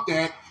what, fuck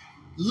that.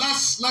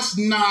 Let's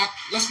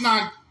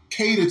not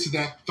cater to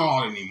that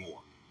thought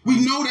anymore. We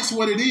know that's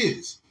what it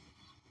is.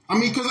 I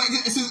mean, because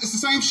it's the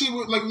same shit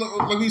with like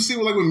we see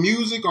with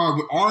music or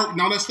with art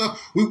and all that stuff.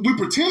 We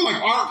pretend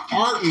like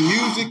art and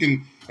music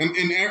and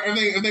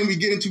everything we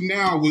get into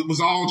now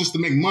was all just to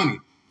make money.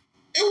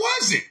 It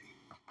wasn't.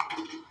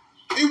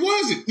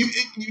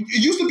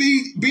 It used to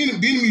be being a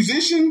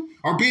musician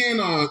or being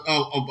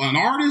an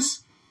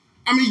artist.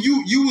 I mean,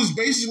 you was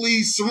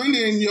basically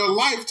surrendering your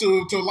life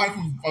to a life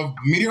of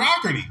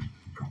mediocrity.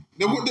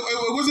 It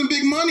wasn't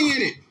big money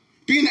in it.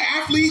 Being an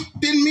athlete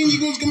didn't mean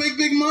you was gonna make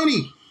big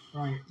money.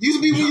 Right. Used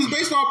to be when you was a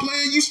baseball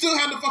player, you still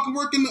had to fucking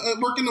work in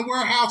the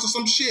warehouse or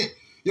some shit.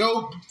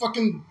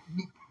 Fucking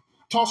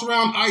toss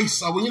around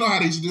ice. Well, you know how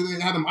they used to do. They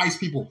had them ice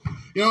people.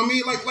 You know what I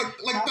mean? Like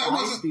that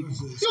wasn't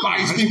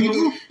ice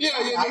people. Yeah,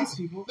 ice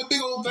people. The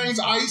big old things,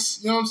 ice.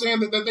 You know what I'm saying?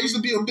 That they used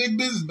to be a big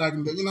business back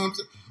in the day. You know what I'm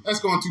saying? That's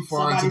going too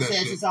far into that shit.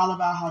 Somebody says it's all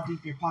about how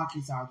deep your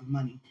pockets are, the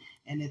money.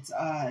 And it's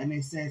and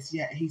it says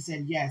he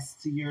said yes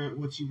to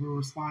what you were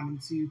responding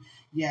to.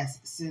 Yes,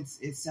 since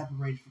it's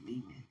separated from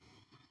Eden,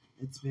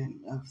 it's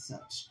been of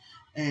such.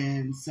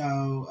 And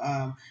so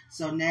now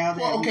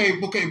that okay,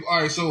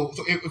 all right. So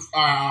if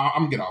I'm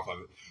gonna get off of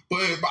it, but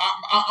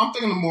I'm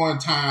thinking more in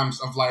times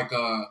of like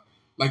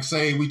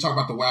say we talk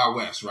about the Wild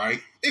West,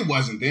 right? It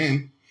wasn't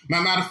then.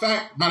 Matter of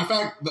fact,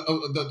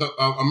 the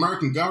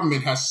American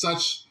government has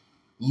such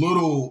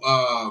little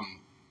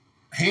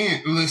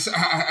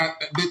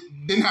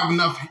didn't have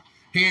enough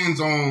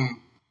hands on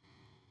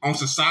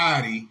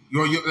society.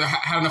 You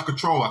had enough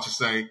control, I should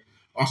say,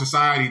 on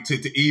society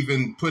to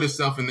even put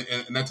itself in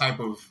that type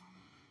of,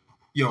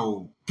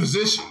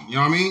 position. You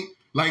know what I mean?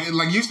 Like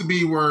it used to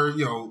be where,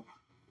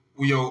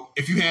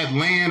 if you had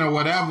land or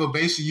whatever,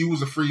 basically you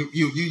was a free,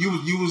 you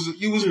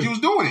was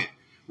doing it,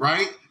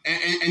 right?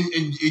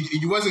 And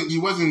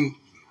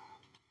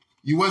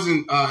you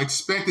wasn't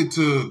expected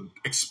to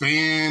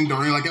expand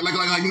or anything like that.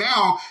 Like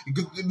now, we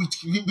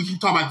keep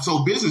talking about this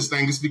whole business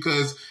thing. It's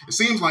because it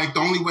seems like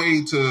the only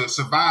way to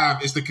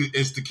survive is to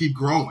keep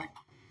growing.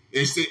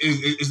 Is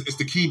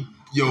to keep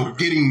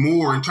getting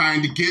more and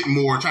trying to get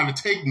more, trying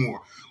to take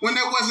more. When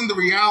that wasn't the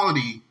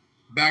reality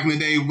back in the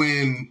day,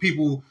 when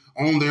people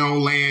owned their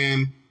own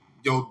land,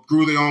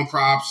 grew their own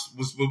crops,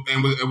 was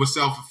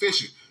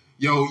self-sufficient.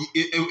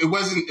 It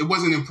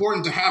wasn't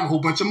important to have a whole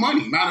bunch of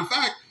money. Matter of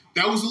fact,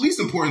 that was the least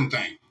important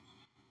thing.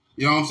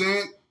 You know what I'm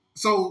saying?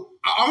 So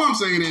all I'm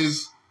saying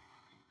is,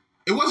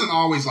 it wasn't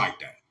always like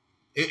that.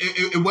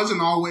 It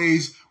wasn't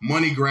always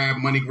money grab.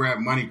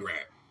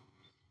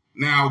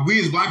 Now, we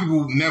as black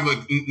people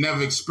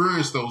never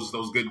experienced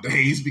those good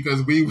days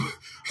because we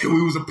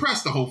was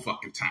oppressed the whole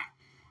fucking time.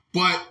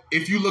 But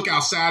if you look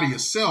outside of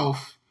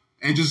yourself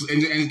and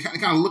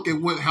kind of look at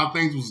how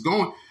things was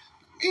going,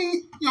 I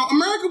mean,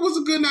 America was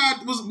a good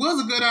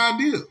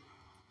idea.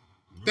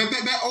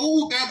 That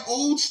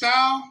old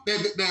style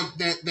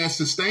that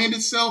sustained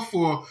itself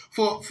for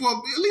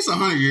at least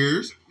 100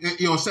 years,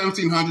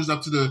 1700s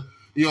up to the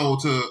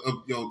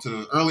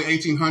to early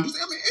 1800s. I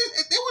mean,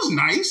 it was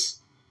nice.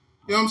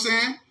 You know what I'm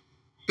saying?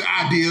 The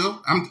idea,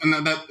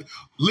 that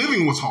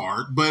living was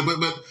hard, but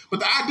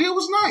the idea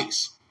was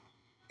nice.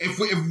 If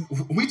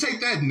we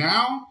take that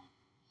now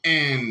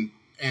and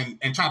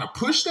try to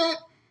push that,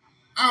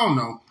 I don't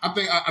know. I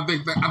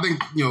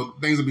think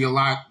things would be a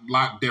lot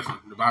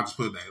different if I just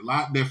put it that, a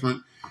lot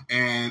different,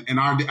 and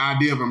our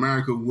idea of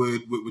America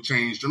would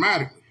change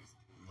dramatically.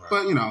 Right.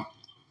 But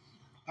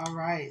All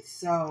right,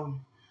 so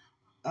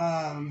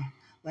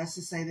let's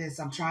just say this.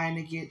 I'm trying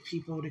to get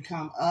people to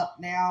come up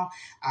now.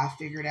 I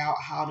figured out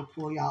how to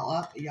pull y'all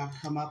up. Y'all can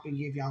come up and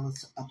give y'all an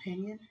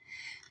opinion.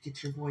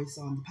 Get your voice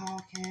on the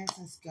podcast.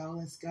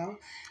 Let's go.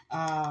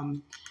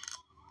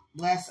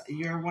 Bless,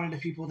 you're one of the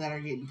people that are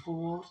getting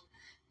pulled.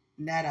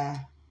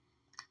 Netta,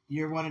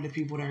 you're one of the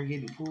people that are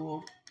getting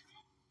pulled.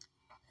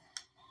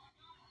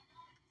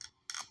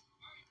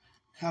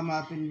 Come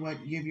up and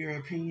give your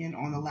opinion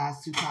on the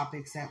last two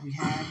topics that we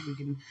had. We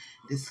can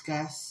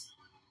discuss.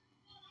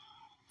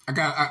 I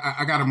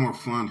got a more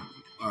fun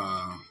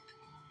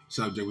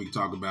subject we can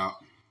talk about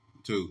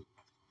too.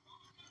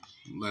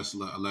 Less you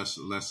know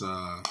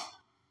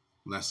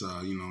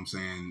what I'm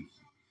saying,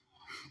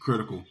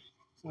 critical.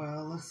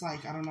 Well, it looks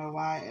like I don't know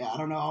why. I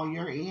don't know all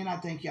you're in. I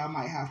think y'all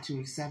might have to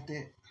accept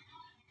it.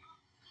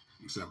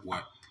 Accept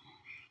what?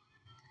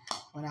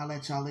 When I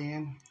let y'all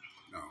in.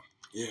 No.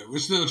 Yeah, we're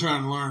still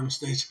trying to learn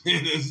stage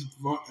as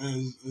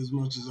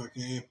much as I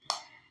can.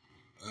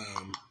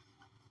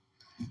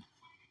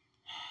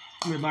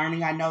 We're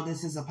learning. I know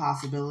this is a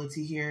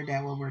possibility here,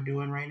 that what we're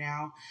doing right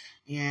now,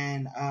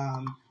 and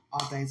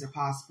all things are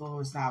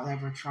possible. It's not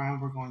ever trying.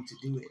 We're going to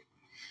do it.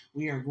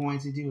 We are going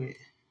to do it.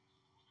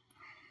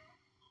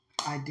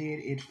 I did.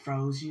 It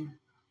froze you.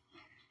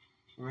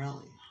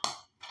 Really?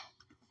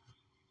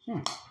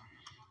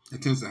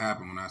 It tends to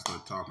happen when I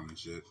start talking and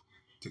shit.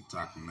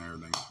 TikTok and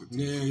everything.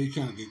 Yeah, you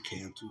kind of get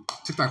canceled.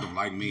 TikTok don't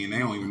like me, and they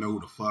don't even know who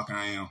the fuck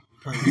I am.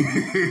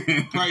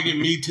 Probably get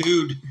me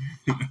too.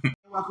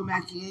 Welcome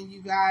back in,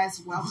 you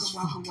guys.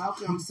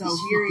 Welcome. So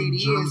here it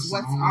is.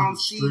 What's on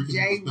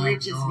CJ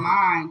Rich's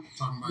mind?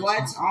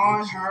 What's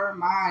on her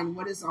mind?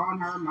 What is on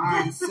her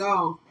mind?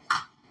 So,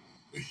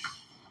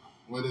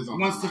 what is on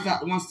once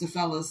the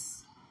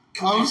fellas.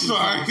 I'm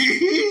sorry.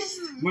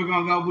 We're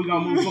gonna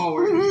move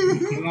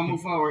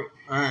forward.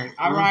 All right.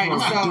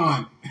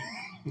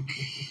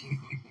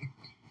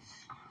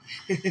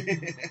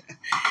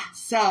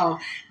 So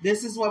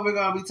this is what we're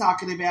going to be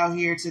talking about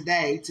here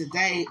today.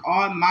 Today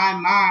on my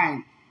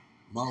mind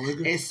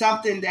is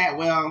something that,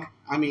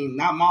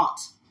 not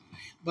malt,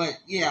 but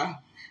yeah,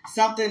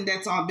 something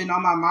that's been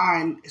on my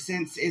mind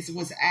since it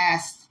was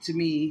asked to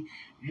me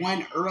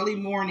one early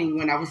morning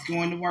when I was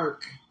going to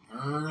work.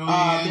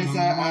 There's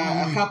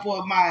a couple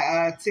of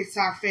my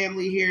TikTok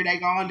family here. They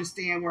gonna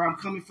understand where I'm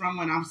coming from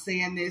when I'm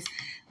saying this,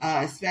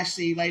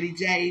 especially Lady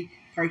J.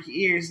 Perk your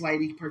ears,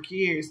 lady. Perk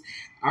your ears.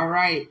 All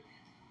right.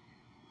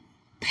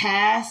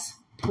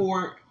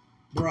 Passport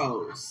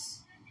bros.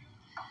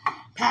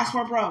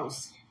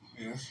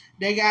 Yes.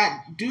 They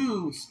got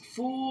dudes,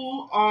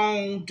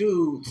 full-on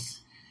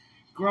dudes,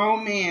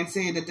 grown men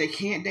saying that they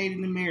can't date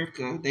in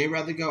America. They'd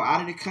rather go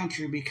out of the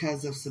country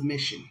because of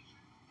submission.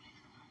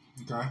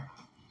 Okay.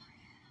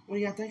 What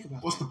do y'all think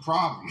about What's that? the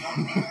problem?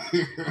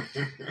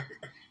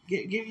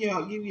 Give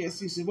you a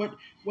Susan. What?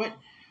 All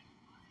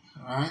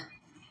right.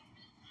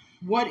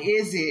 What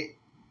is it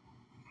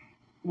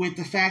with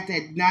the fact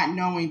that not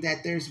knowing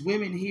that there's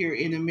women here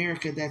in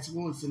America that's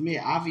willing to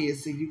submit?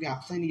 Obviously, you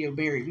got plenty of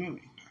married women,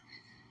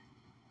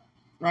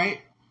 right?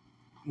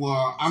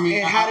 Well, I mean,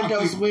 and how did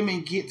those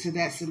women get to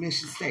that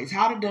submission stage?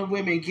 How did the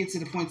women get to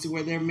the point to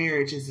where their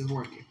marriages is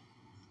working?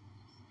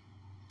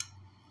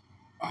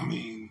 I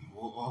mean,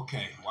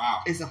 okay,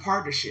 wow. It's a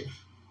partnership.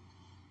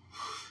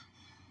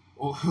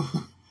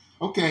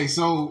 Okay,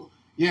 so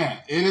yeah,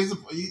 it is.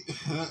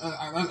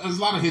 There's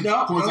a lot of hit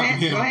points I can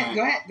hit. Go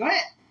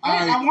ahead.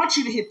 I want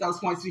you to hit those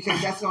points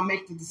because that's gonna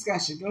make the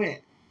discussion. Go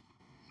ahead.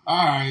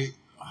 All right.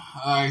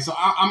 So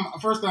I'm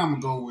first thing I'm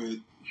gonna go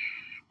with.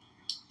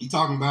 You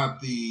talking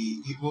about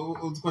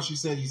what was the question you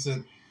said?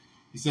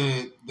 You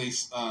said they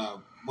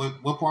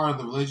what part of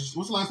the relationship?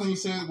 What's the last thing you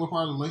said? What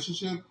part of the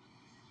relationship?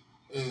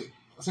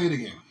 Say it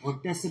again.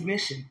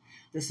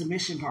 The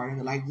submission part of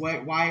it. Like,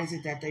 why is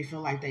it that they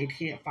feel like they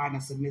can't find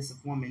a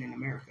submissive woman in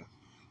America?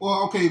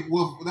 Well, okay,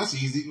 well that's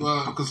easy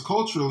because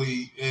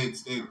culturally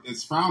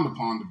it's frowned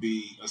upon to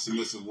be a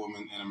submissive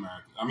woman in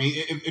America. I mean,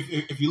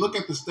 if you look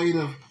at the state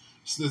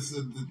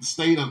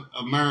of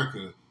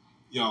America,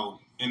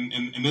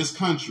 in this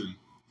country,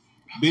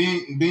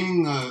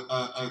 being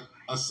a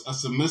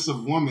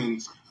submissive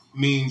woman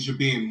means you're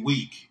being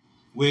weak,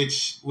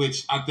 which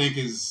I think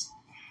is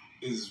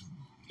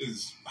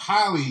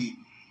highly,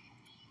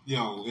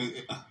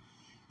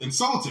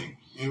 insulting.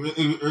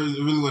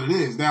 Really what it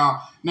is.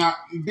 Now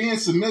being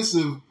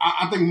submissive,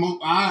 I think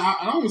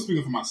I don't even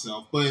speaking for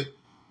myself, but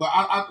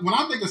I when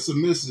I think of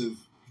submissive,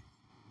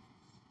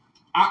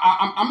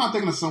 I'm not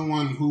thinking of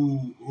someone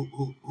who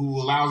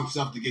allows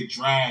himself to get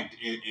dragged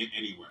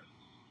anywhere.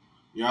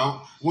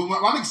 When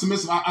I think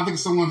submissive, I think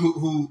someone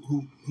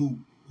who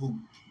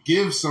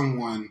gives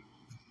someone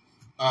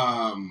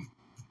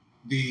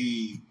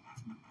the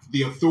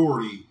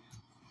authority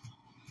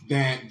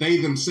that they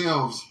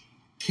themselves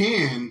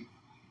can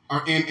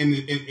are and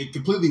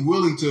completely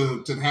willing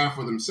to have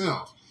for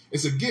themselves.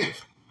 It's a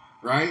gift,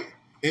 right?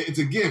 It's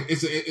a gift.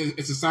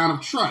 It's a sign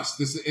of trust.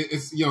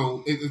 It's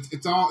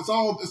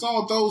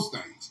all those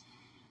things,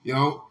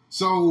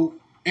 So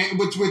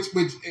which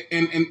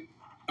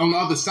on the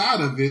other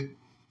side of it,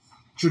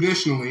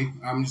 traditionally,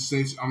 I'm just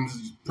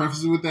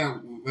prefacing with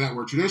that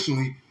word.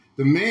 Traditionally,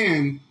 the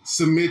man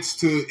submits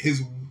to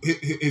his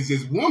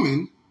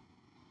woman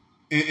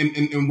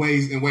in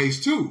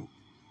ways too.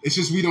 It's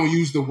just we don't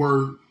use the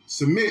word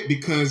submit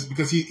because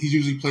he's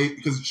usually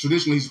because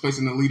traditionally he's placed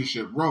in a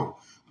leadership role.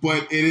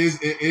 But he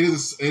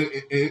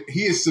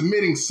is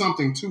submitting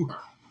something to her,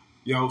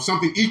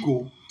 something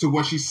equal to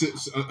what she's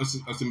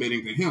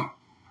submitting to him,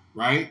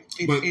 right?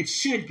 It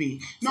should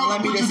be. No,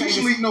 but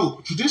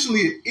traditionally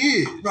it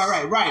is.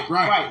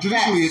 Right.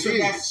 Traditionally it is.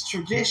 That's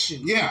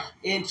tradition. Yeah.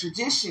 In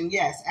tradition,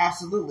 yes,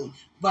 absolutely.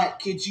 But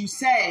could you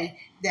say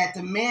that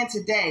the men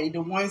today,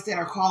 the ones that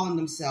are calling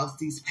themselves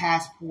these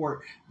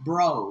passport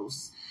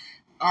bros,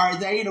 are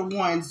they the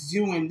ones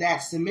doing that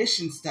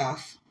submission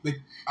stuff?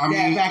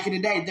 Back in the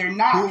day, they're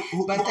not,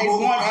 but they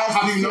want us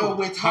to feel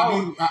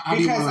withhold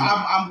because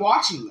I'm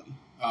watching them.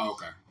 Oh,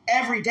 okay.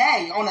 Every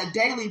day on a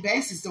daily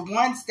basis, the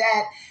ones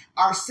that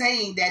are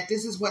saying that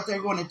this is what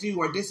they're going to do,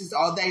 or this is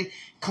all they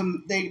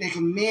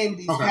commend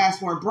these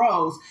passport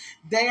bros.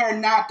 They are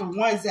not the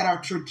ones that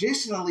are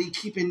traditionally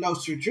keeping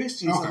those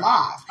traditions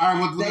alive. All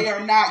right, they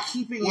are not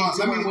keeping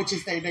it which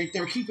is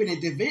they're keeping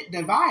it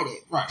divided.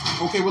 Right.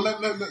 Okay. Well,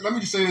 let me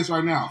just say this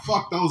right now.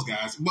 Fuck those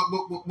guys. But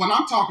what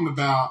I'm talking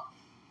about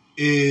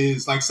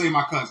is like, say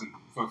my cousin,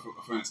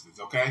 for instance.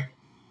 Okay.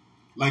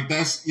 Like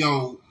that's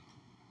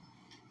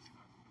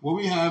what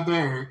we have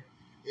there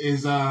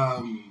is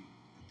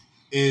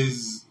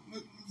this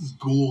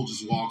ghoul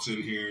just walks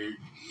in here,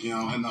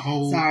 and the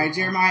whole... Sorry,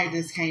 Jeremiah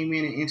just came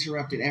in and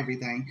interrupted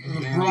everything.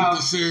 Broke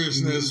the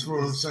seriousness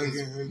for a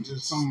second.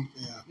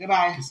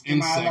 Goodbye.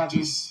 Insect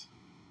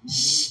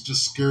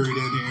just scurried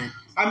in here.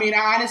 I mean,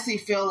 I honestly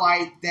feel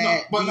like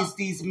that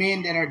these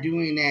men that are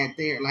doing that,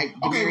 they're like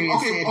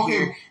Darius said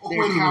here,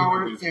 they're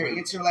cowards, they're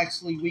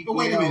intellectually weak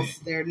wills,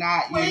 they're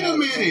not. Wait a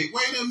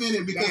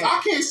minute, because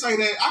I can't say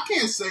that. I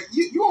can't say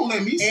you won't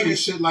let me say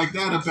shit like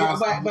that about.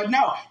 But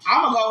no,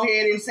 I'm gonna go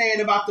ahead and say it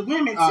about the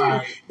women too.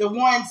 Right. The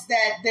ones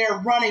that they're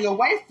running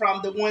away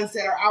from, the ones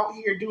that are out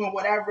here doing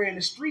whatever in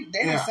the street,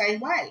 they're the same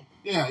way.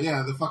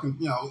 Yeah, the fucking,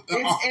 it's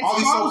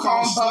goes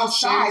on both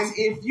sides.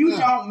 If you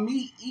don't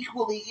meet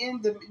equally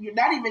you're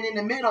not even in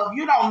the middle. If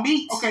you don't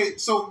meet, okay.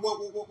 So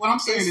what I'm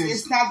saying is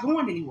it's not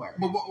going anywhere.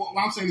 But what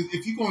I'm saying is,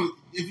 if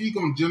you're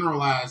going to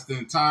generalize the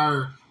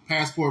entire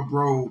passport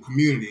bro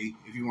community,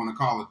 if you want to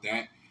call it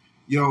that,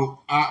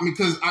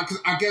 because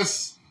I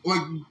guess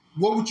like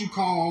what would you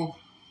call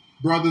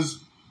brothers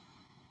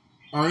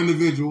or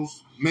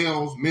individuals,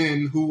 males,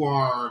 men who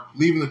are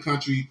leaving the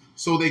country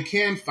so they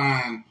can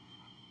find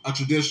a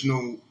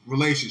traditional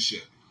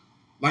relationship?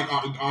 Like,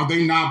 are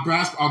they not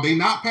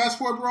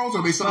passport bros?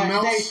 Are they something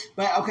else?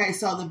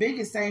 So the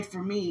biggest thing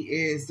for me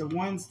is the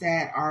ones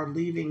that are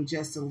leaving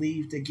just to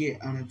leave to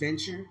get an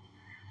adventure.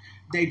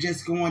 They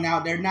just going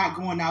out. They're not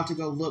going out to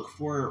go look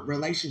for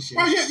relationships.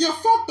 Oh yeah.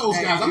 Fuck those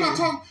guys. I'm not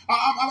talking.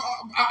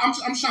 I'm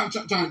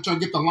trying to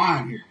get the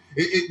line here.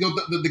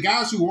 The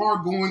guys who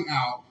are going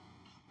out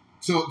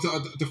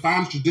to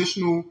find a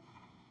traditional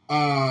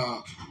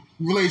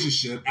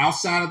relationship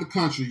outside of the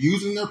country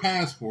using their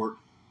passport.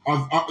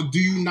 do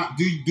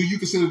you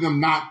consider them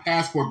not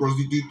passport bros?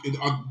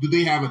 Do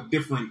they have a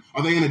different?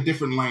 Are they in a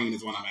different lane?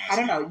 Is what I'm asking. I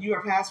don't know. You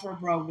are passport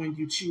bro when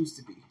you choose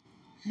to be.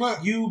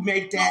 But you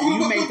make that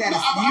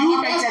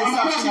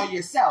assumption on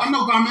yourself. I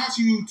know, but I'm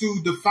asking you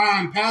to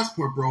define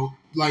passport bro,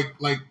 like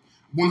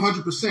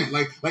 100%.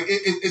 Like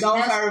it's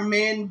those are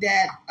men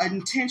that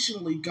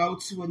intentionally go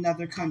to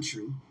another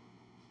country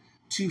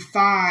to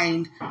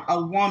find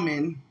a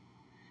woman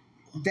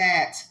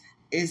that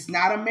is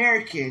not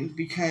American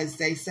because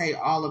they say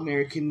all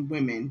American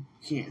women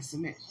can't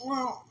submit.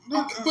 Well,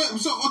 but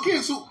so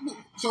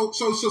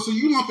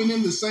you lumping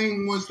in the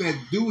same ones that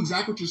do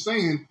exactly what you're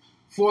saying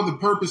for the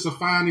purpose of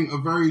finding a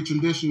very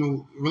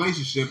traditional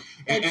relationship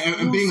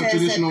and being a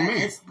traditional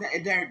man.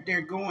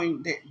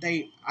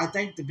 I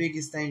think the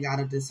biggest thing out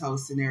of this whole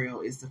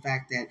scenario is the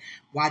fact that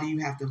why do you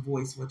have to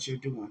voice what you're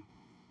doing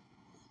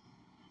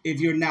if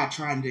you're not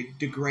trying to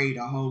degrade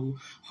a whole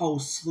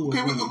slew of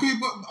women? Okay,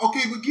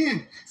 but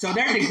again, so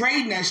they're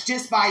degrading us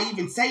just by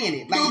even saying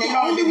it. Like the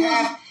only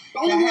ones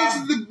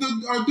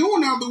that are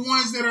doing are the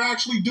ones that are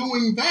actually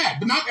doing that.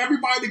 But not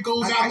everybody that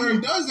goes out there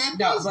and does that.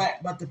 No,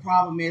 but the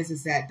problem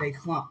is that they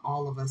clump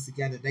all of us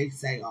together. They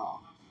say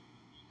all.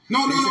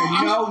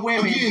 No.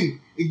 Women.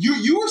 Again,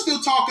 you were still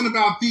talking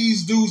about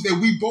these dudes that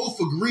we both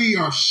agree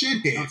are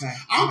shitheads. Okay.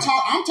 I'm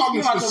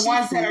talking about the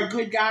ones that are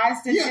good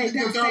guys. They're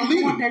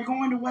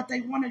going to what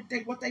they want.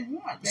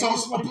 So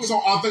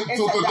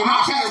they're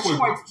not passport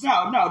bros.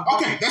 No.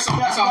 Okay, that's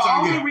all I'm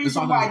trying to get. The only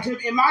reason why,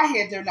 in my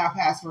head, they're not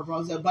passport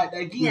bros. But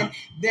again,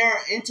 they're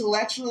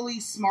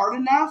intellectually smart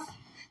enough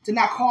to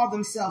not call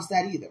themselves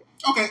that either.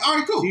 Okay, all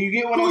right, cool. Do you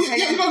get what I'm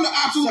saying? Yeah,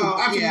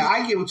 absolutely. Yeah,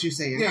 I get what you're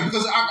saying. Yeah,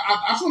 because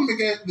I just want to make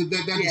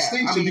that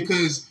distinction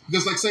because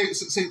like say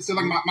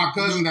like my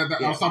cousin that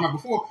I was talking about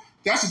before,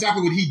 that's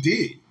exactly what he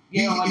did.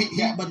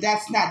 But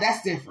that's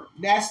different.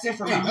 That's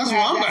different. Yeah, that's what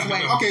I'm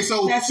about. Okay,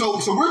 so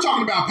we're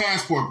talking about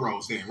passport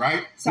bros then,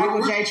 right?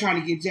 Psycho J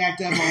trying to get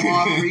jacked up on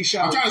all three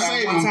shows. I'm trying to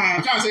save him.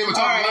 I'm trying to save him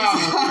talking loud.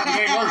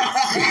 It ain't working.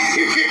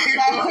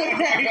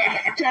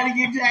 Trying to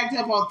get jacked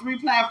up on 3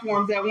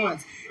 platforms at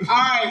once. All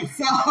right,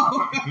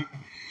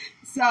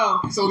 so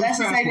let's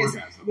just say this.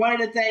 Guys, one of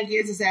the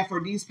things is that for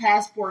these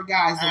passport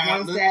guys, the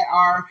ones that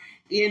are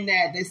in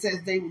that, they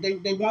says they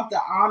want the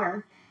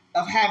honor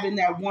of having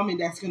that woman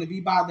that's going to be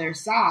by their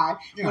side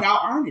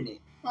without earning it.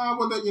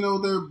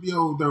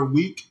 They're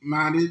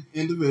weak-minded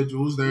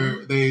individuals.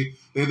 They're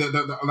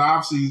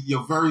obviously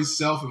very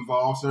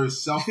self-involved, very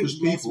selfish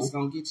people. That's what's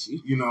gonna get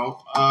you.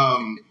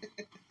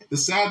 The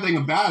sad thing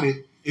about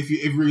it, if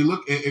you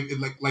look at it,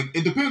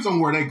 it depends on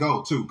where they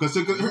go too. Because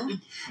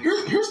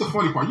here's the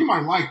funny part. You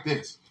might like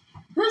this.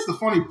 Here's the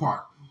funny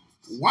part.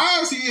 Why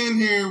is he in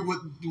here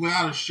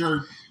without a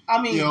shirt?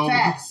 I mean,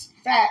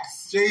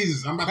 facts.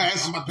 Jesus, I'm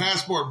about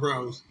passport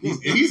bros. He's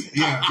there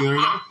you go.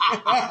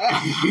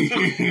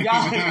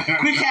 Y'all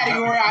quit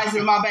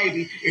categorizing my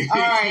baby.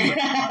 All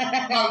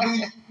right. No,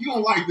 you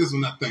don't like this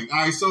one, I think. All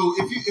right, so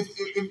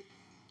if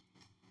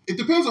it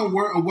depends on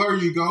where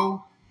you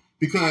go,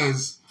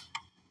 because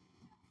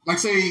like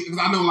say, because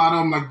I know a lot of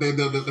them like they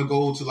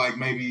go to like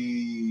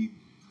maybe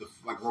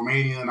like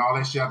Romania and all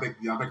that shit. I think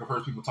I've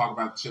heard people talk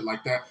about shit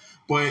like that.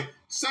 But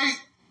say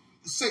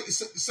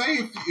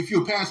if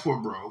you're a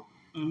passport bro.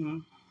 Mm-hmm.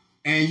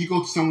 And you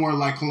go to somewhere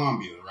like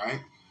Colombia, right?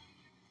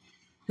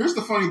 Here's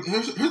the funny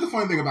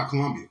thing about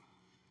Colombia.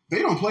 They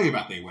don't play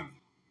about their women.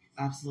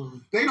 Absolutely.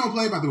 They don't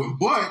play about their women.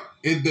 But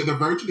they're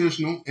very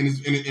traditional, and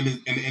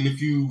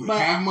if you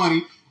have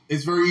money,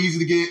 it's very easy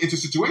to get into a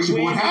situation.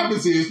 But what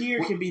happens is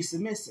here can be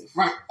submissive.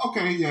 Right.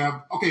 Okay, yeah.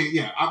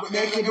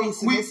 They can be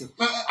submissive.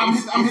 I'm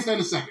hit that in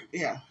a second.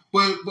 Yeah.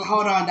 But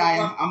hold on,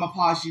 Diane. I'm gonna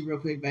pause you real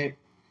quick, babe.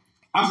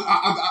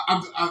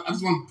 I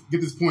just want to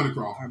get this point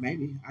across. Or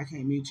maybe I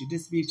can't mute you.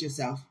 Just mute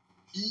yourself.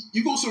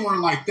 You go somewhere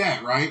like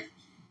that, right?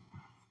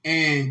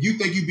 And you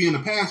think you being a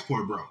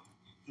passport bro.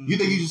 Mm-hmm. You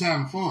think you just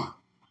having fun.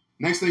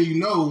 Next thing you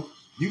know,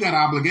 you got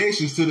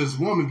obligations to this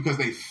woman because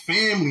they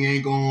family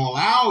ain't gonna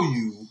allow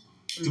you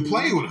to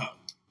play with her.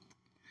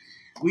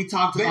 We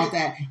talked about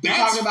that.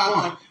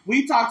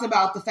 We talked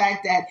about the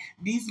fact that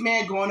these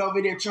men going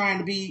over there trying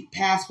to be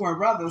passport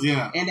brothers,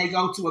 and they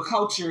go to a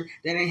culture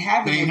that ain't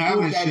having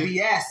that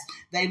BS.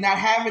 They not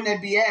having that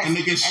BS, and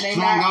they get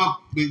strung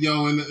up,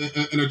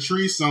 in a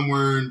tree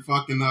somewhere in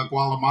fucking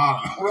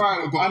Guatemala.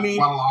 Right. I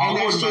mean, and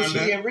that's just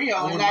being real.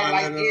 And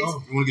you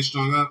want to get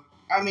strung up?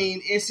 I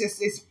mean, it's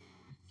just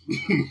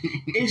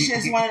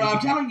one of those. I'm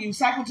telling you,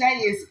 Psycho J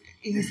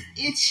is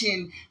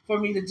itching for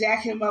me to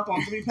jack him up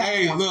on 3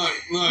 platforms. Hey, look,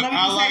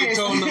 I like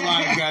towing the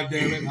line,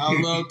 goddammit.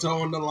 I love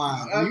towing the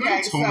line.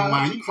 Okay, towing the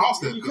line. You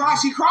crossed it. He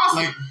crossed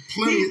like, it.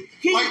 Plenty.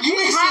 He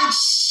ain't said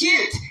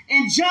shit.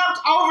 And jumped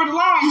over the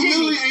line. He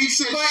literally ain't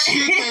said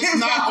shit that's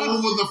not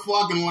over the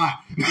fucking line.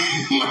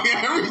 Like,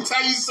 every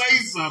time you say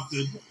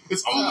something,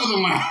 it's over the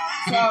line.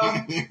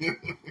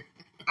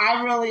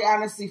 I really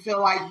honestly feel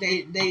like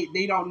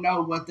they don't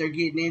know what they're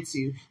getting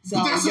into. So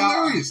but that's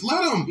hilarious.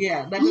 Let them.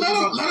 Yeah. Let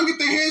them get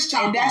their heads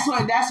chopped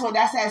and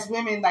that's as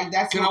women, like,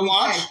 that's Can what I we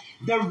watch? say.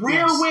 The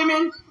real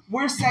women,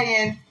 we're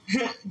saying,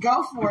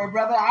 go for it,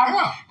 brother.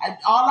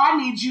 All I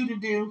need you to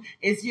do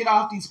is get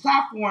off these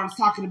platforms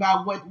talking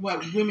about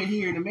what women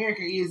here in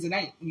America is and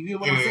ain't. You get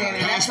what I'm saying?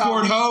 And that's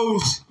all. Passport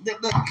hoes.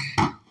 Look.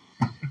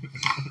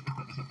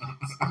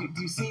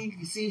 You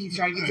see, he's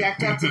trying to get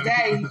jacked up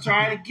today. He's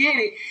trying to get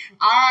it.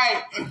 All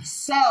right,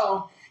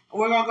 so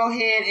we're going to go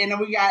ahead, and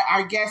we got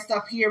our guest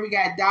up here. We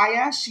got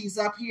Daya. She's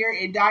up here.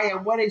 And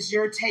Daya, what is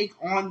your take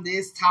on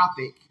this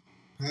topic?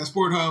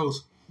 Passport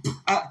hoes. You're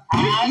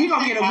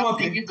going to get a I whooping.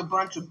 think it's a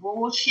bunch of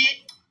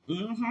bullshit.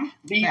 Mm-hmm.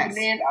 These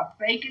men are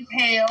fake as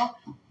hell.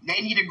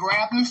 They need to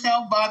grab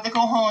themselves by the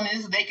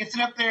cojones. They can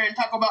sit up there and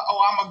talk about,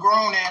 oh, I'm a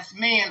grown-ass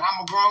man.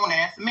 I'm a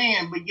grown-ass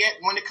man. But yet,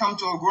 when it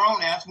comes to a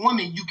grown-ass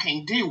woman, you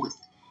can't deal with it.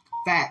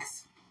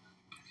 Facts.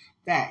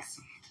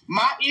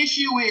 My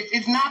issue is,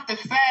 it's not the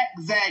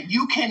fact that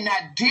you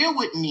cannot deal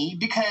with me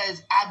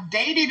because I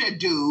dated a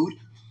dude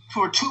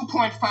for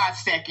 2.5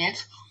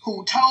 seconds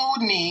who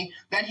told me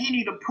that he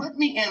needed to put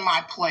me in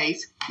my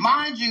place.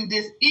 Mind you,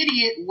 this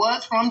idiot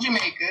was from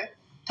Jamaica.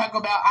 Talk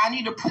about, I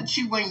need to put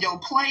you in your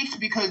place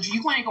because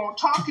you ain't going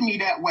to talk to me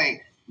that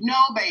way. No,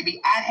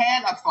 baby, I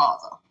had a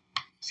father.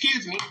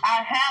 Excuse me,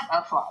 I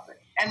have a father.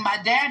 And my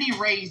daddy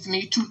raised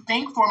me to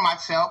think for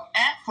myself,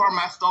 act for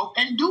myself,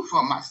 and do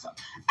for myself.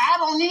 I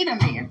don't need a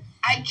man.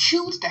 I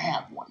choose to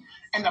have one.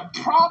 And the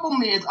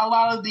problem is a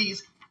lot of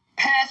these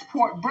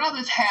passport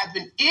brothers have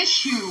an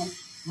issue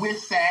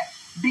with that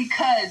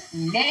because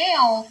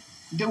now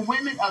the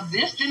women of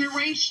this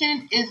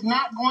generation is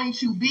not going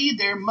to be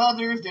their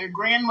mothers, their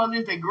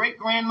grandmothers, their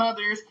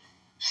great-grandmothers,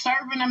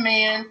 serving a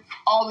man,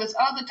 all this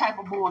other type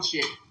of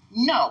bullshit.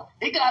 No,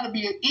 it got to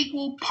be an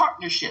equal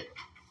partnership,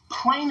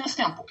 plain and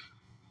simple.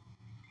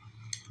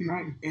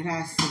 Right. It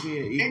has to be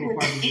an equal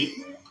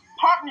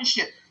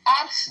partnership.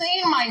 I've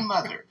seen my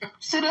mother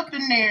sit up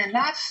in there,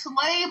 not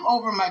slave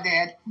over my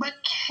dad, but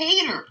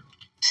cater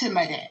to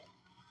my dad.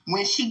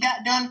 When she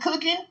got done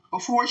cooking,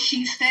 before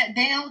she sat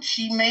down,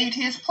 she made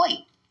his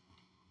plate.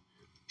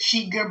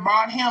 She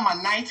brought him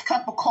a nice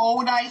cup of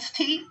cold iced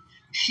tea.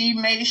 She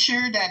made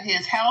sure that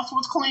his house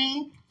was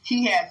clean.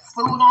 He had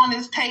food on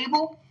his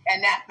table.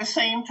 And at the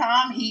same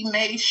time, he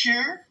made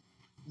sure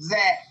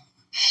that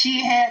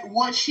she had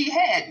what she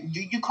had.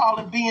 Do you call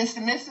it being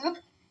submissive?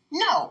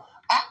 No,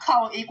 I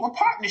call it equal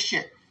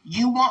partnership.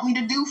 You want me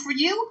to do for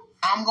you?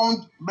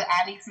 But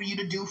I need for you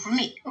to do for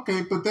me.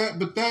 Okay, but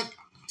that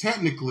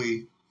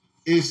technically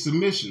is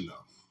submission, though.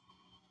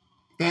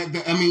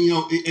 That I mean, you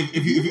know,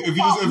 if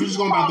you're just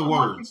going about the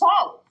words.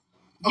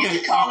 Okay,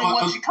 you call it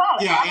what you call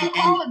it. Yeah, and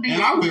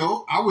I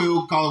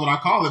will call it what I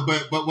call it.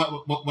 But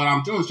what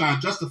I'm doing is trying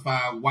to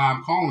justify why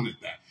I'm calling it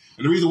that.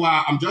 And the reason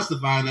why I'm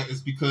justifying that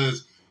is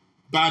because,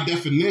 by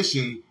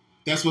definition,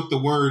 that's what the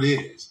word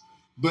is.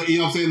 But you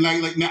know what I'm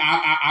saying? Like now,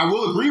 I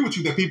will agree with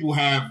you that people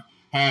have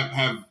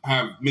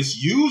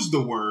misused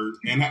the word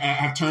and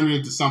have turned it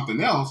into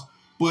something else.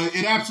 But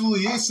it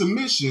absolutely is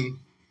submission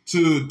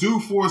to do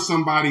for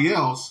somebody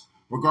else,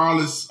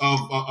 regardless of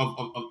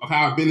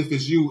how it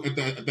benefits you at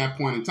that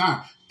point in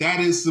time. That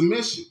is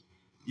submission.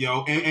 You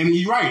know, and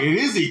you're right, it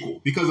is equal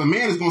because a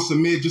man is going to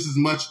submit just as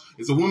much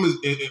as a woman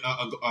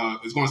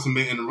is going to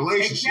submit in a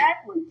relationship.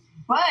 Exactly.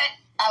 But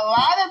a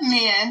lot of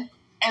men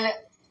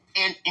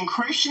and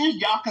Christians,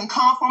 y'all can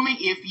come for me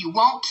if you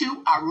want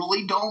to. I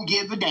really don't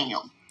give a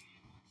damn.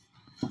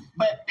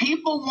 But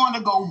people want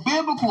to go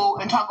biblical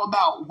and talk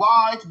about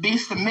wives be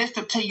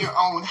submissive to your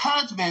own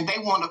husband. They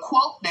want to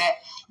quote that,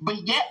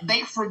 but yet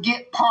they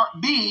forget part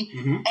B,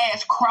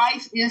 as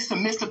Christ is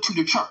submissive to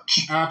the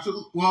church.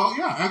 Absolutely. Well,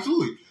 yeah,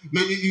 absolutely.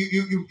 Now,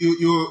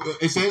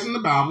 it says in the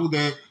Bible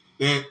that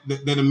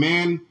a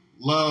man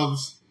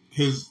loves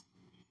his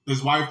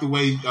wife the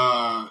way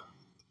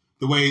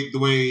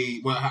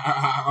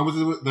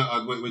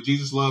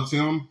Jesus loves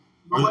him.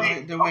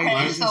 Okay,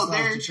 so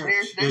there's several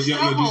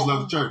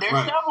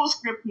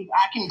scriptures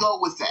I can go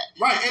with that.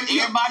 Right. And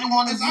everybody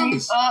wants to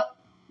bring up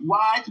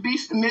wives be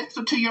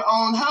submissive to your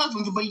own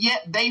husbands, but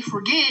yet they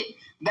forget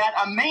that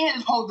a man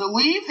is supposed to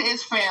leave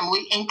his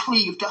family and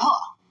cleave to her.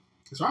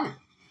 That's right.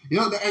 You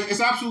know, it's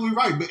absolutely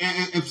right. But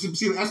and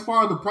see, that's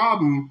part of the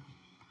problem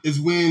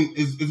is when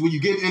you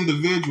get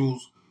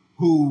individuals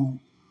who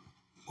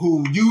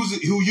use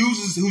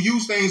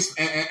things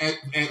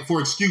for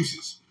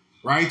excuses.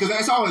 Right, because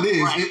that's all it is.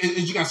 Right.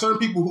 Is you got certain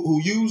people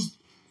who use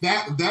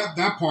that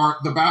part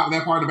of the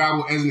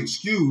Bible as an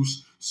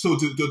excuse, so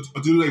to do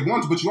what they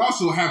want. But you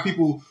also have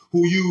people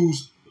who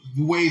use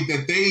the way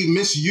that they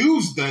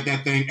misuse that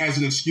thing as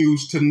an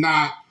excuse to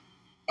not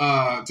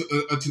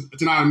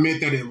admit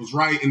that it was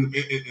right in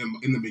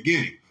the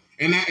beginning.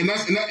 And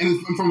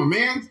from a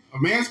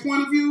man's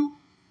point of view,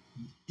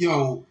 you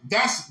know,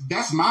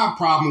 that's my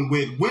problem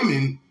with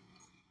women.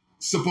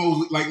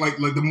 Supposedly, like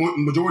the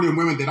majority of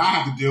women that I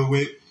have to deal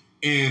with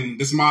in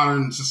this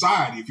modern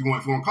society, if you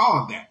want to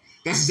call it that,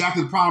 That's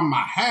exactly the problem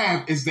I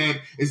have. Is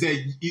that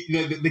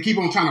they keep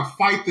on trying to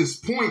fight this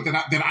point that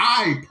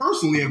I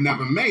personally have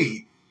never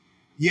made.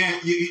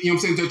 Yet, you know what I'm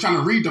saying? They're trying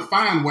to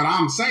redefine what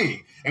I'm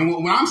saying. And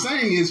what I'm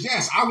saying is,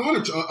 yes, I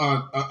want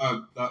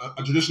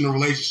a traditional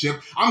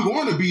relationship. I'm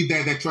going to be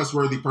that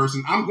trustworthy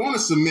person. I'm going to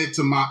submit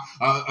to my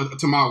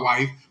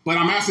wife, but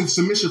I'm asking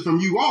submission from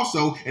you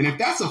also. And if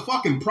that's a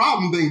fucking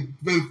problem,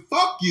 then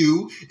fuck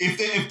you.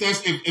 If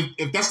that's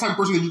the type of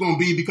person that you're going to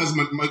be because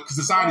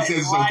society says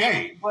it's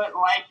okay. But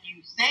like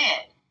you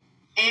said,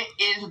 it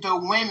is the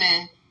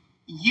women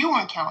you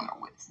encounter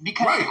with.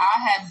 Because right.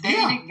 I have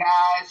dated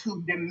guys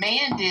who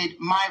demanded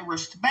my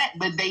respect,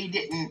 but they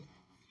didn't.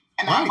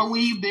 And right. I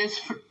believe this,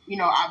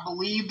 I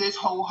believe this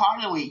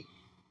wholeheartedly.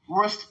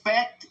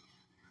 Respect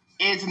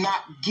is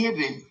not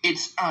given,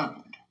 it's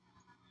earned.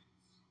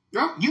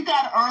 Yeah. You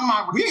got to earn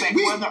my respect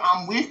whether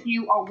I'm with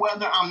you or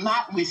whether I'm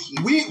not with you.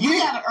 You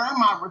got to earn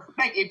my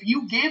respect. If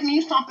you give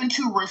me something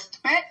to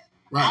respect,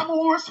 right. I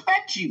will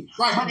respect you.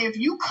 Right. But if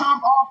you come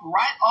off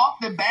right off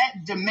the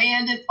bat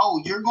demanding,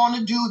 oh, you're going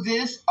to do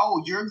this,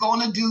 oh, you're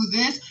going to do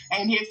this,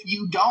 and if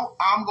you don't,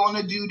 I'm going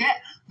to do that,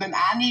 then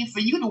I need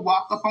for you to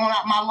walk up on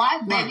out my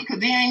life, baby,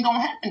 because it ain't going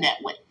to happen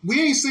that way. We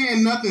ain't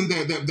saying nothing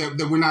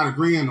that we're not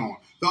agreeing on.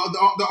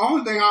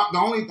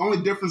 The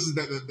only difference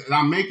that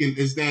I'm making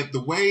is that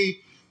the way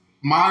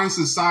my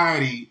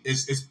society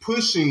is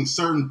pushing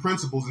certain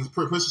principles and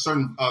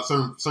pushing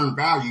certain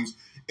values,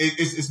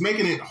 it's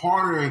making it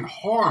harder and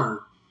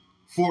harder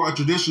for a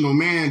traditional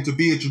man to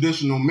be a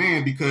traditional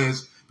man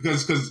because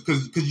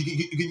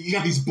you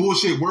got these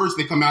bullshit words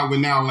that come out with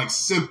now, like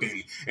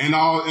simping and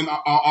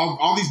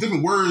all these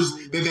different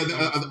words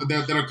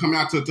that are coming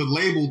out to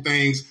label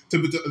things to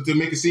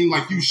make it seem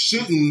like you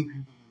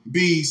shouldn't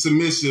be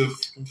submissive.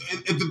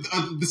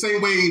 The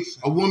same way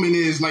a woman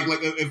is like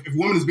if a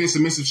woman is being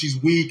submissive,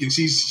 she's weak and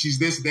she's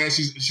this, that,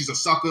 she's a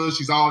sucker,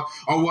 she's all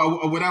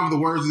or whatever the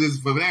words is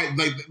for that.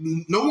 Like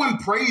no one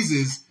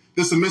praises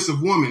the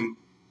submissive woman,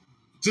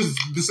 just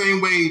the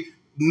same way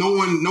no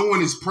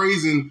one is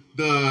praising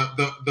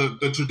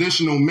the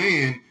traditional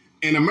man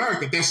in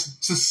America. That's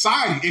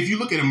society. If you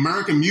look at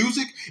American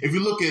music, if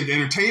you look at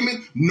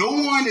entertainment, no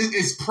one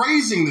is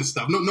praising this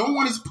stuff. No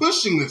one is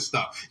pushing this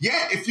stuff.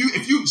 Yet, if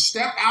you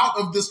step out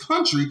of this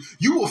country,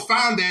 you will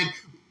find that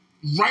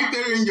right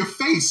there in your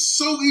face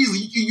so easily.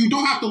 You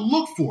don't have to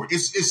look for it.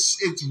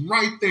 It's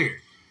right there.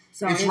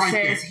 So it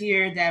says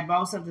here that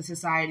most of the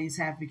societies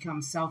have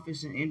become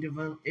selfish and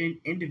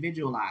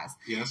individualized.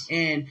 Yes.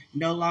 And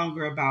no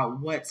longer about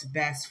what's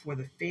best for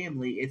the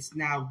family. It's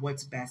now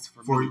what's best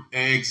for me.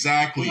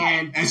 Exactly.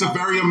 And it's a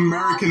very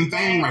American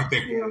thing right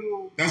there.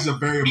 That's a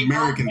very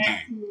American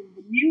thing.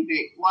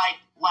 Music,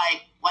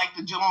 like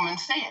the gentleman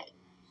said.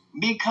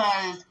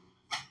 Because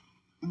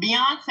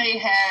Beyonce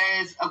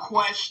has a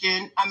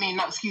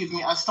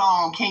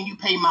song, Can You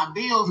Pay My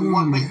Bills?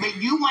 But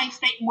you might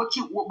state what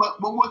you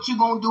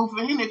gonna do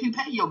for him if you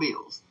pay your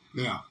bills.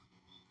 Yeah.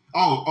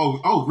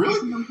 Oh, really?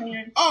 You know what I'm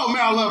saying? Oh,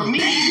 man, I love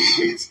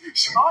it.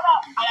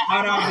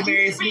 Hold on,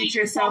 Demarius, mute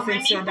yourself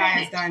until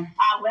Diane's done.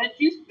 I'll let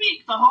you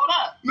speak, so hold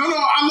up. No,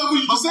 I love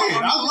what you just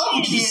said. I love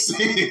what you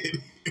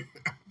said.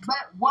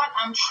 But what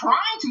I'm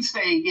trying to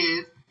say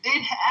is,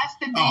 it has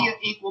to be an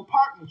equal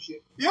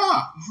partnership.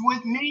 Yeah.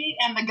 With me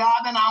and the guy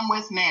that I'm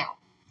with now.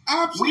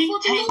 Absolutely. We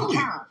take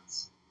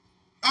turns.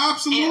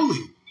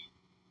 Absolutely.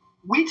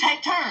 We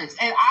take turns.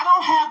 And I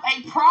don't have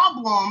a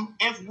problem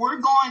if we're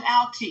going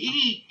out to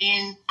eat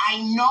and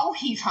I know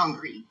he's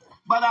hungry,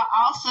 but I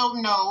also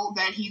know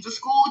that he's a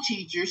school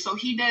teacher, so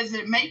he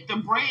doesn't make the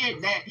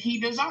bread that he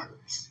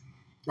deserves.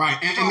 Right.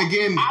 And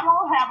again, I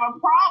don't have a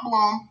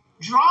problem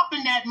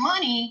dropping that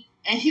money.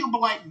 And he'll be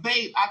like,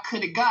 babe, I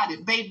could have got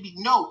it. Baby,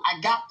 no, I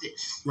got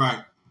this.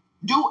 Right.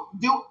 Do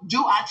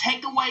I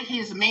take away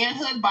his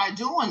manhood by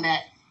doing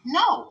that?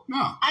 No,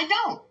 I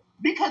don't.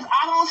 Because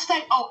I don't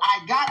say, oh,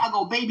 I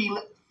go, baby,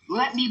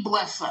 let me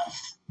bless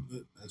us.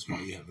 That's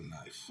why you have a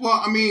knife.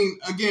 Well, I mean,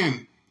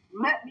 again.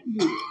 Let me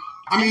do it.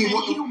 I mean,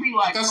 he'll be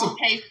like,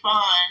 okay,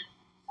 fine,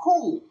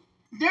 cool.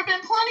 There have been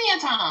plenty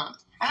of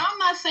times. And I'm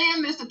not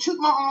saying this to toot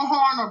my own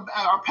horn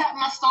or pat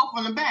myself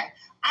on the back.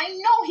 I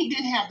know he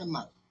didn't have the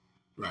money.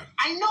 Right.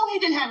 I know he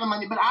didn't have the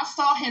money, but I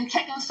saw him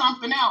checking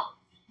something out.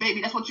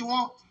 Baby, that's what you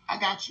want? I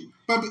got you.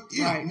 But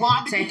yeah. Right.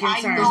 Why? Because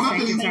I know in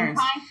the same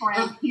time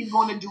frame he's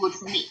going to do it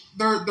for me.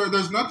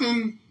 There's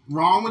nothing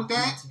wrong with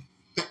that.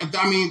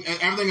 I mean,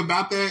 everything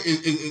about that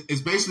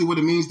is basically what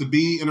it means to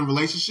be in a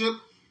relationship.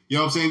 You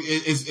know what I'm saying?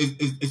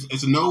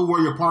 It's to know where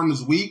your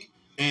partner's weak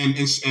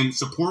and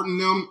supporting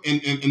them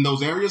in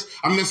those areas.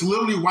 I mean, that's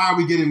literally why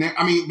we get in there.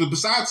 I mean, but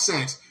besides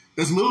sex,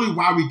 that's literally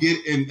why we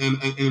get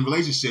in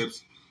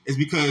relationships. Is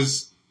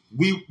because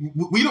we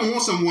don't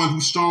want someone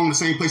who's strong in the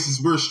same place as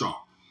we're strong.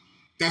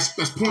 That's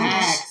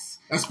pointless.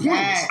 That's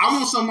pointless. I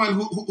want someone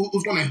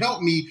who's going to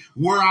help me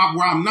where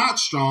I'm not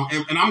strong,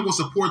 and I'm going to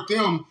support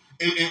them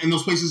in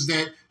those places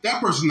that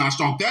person's not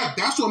strong.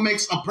 That's what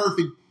makes a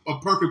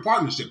perfect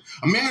partnership.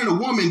 A man and a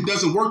woman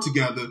doesn't work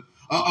together.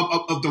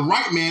 The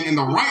right man and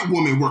the right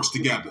woman works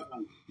together.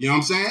 You know what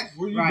I'm saying?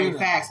 Right,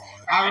 facts.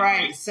 All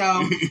right,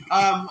 so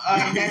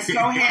let's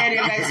go ahead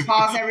and let's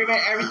pause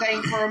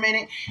everything for a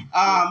minute.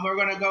 We're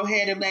going to go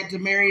ahead and let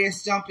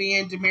Demarius jump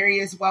in.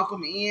 Demarius,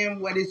 welcome in.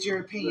 What is your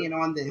opinion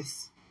on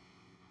this?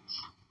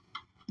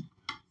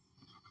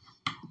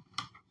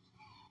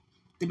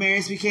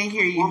 Demarius, we can't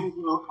hear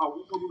you.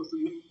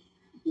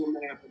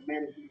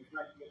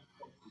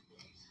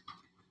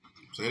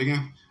 Say it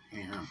again.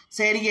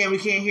 Say it again. We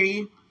can't hear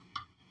you.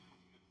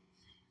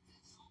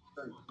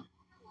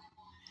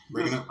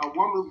 A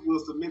woman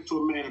will submit to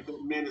a man if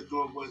that man is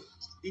doing what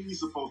he's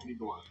supposed to be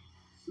doing.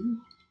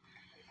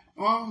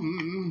 Well,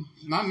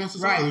 not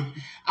necessarily. Right.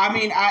 I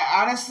mean,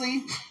 I honestly,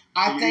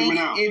 think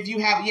if you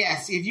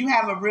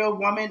have a real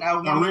woman,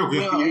 a real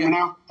woman.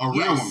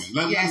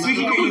 Yes, we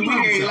can hear you. We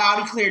hear you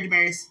loud and clear,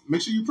 Demarius.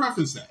 Make sure you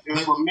preference that.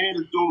 If a man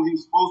is doing what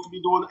he's supposed to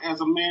be doing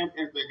as a man,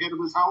 as the head of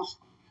his house,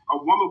 a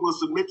woman will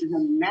submit to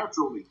him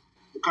naturally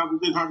because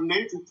it's in her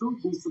nature to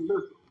be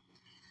submissive.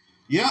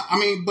 Yeah, I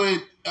mean,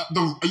 but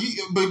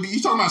you're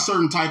talking about a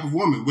certain type of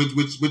woman, which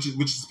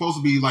is supposed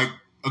to be like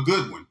a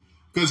good one.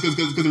 Because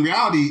in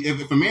reality,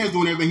 if a man's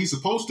doing everything he's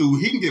supposed to,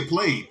 he can get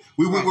played.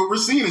 We're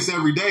seeing this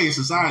every day in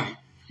society.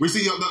 We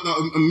see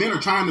men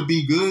are trying to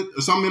be good.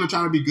 Or some men are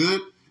trying to be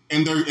good,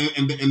 and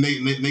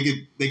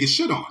they get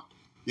shit on.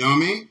 You know what I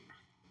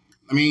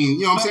mean?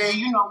 You know what I'm saying?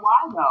 You know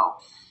why though?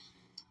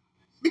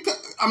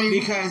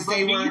 Because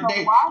they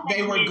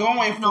were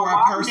going for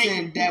a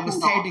person that was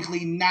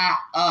technically not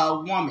a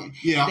woman.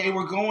 Yeah. They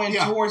were going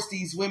towards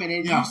these women,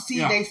 and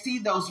they see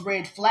those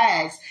red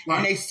flags,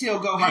 and they still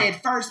go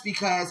head first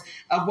because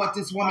of what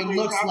this woman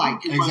looks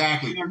like.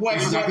 Exactly. What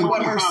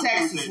her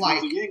sex is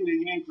like.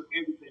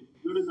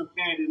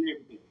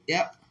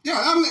 Yep.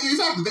 Yeah,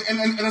 exactly,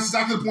 and that's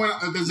exactly the point.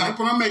 The exact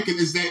point I'm making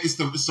is that it's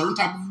a certain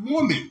type of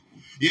woman.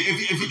 Yeah,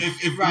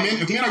 if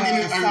men are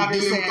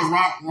getting with the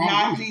wrong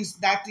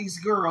not these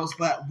girls,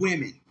 but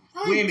women.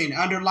 Right. Women,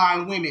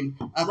 underlying women,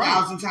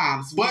 1,000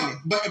 times. But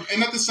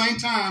at the same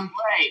time,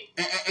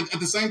 at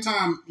the same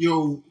time,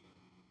 I'm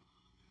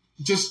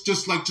this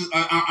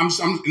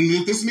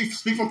is me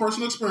speaking from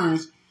personal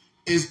experience.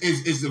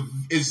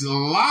 Is a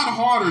lot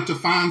harder to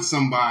find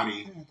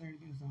somebody,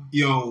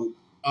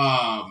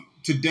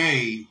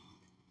 today,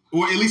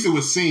 or at least it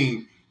was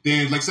seen,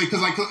 than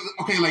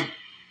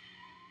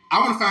I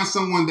want to find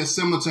someone that's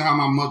similar to how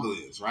my mother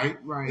is, right?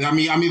 Right.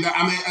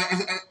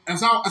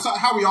 That's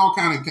how we all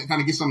kind of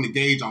get something to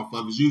gauge off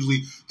of. Is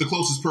usually the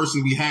closest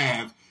person we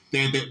have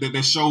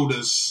that showed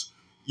us,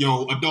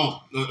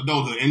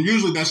 adulthood, and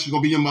usually that's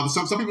gonna be your mother.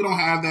 Some people don't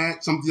have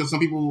that. Some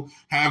people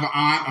have an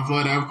aunt or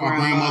whatever, or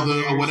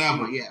grandmother or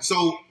whatever. Yeah.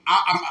 So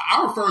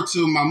I refer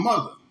to my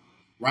mother,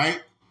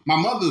 right? My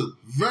mother,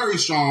 very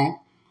strong.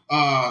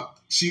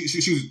 She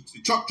was a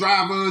truck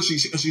driver. She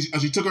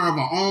took care of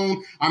her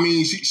own.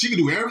 She could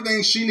do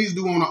everything she needs to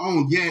do on her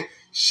own. Yet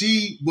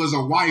she was a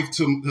wife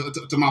to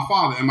my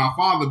father, and my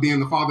father,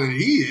 being the father that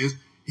he is,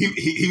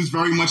 he was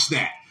very much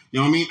that. You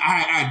know what I mean?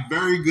 I had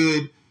very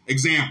good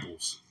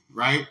examples,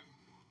 right?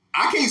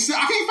 I can't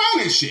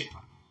find that shit.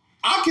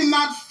 I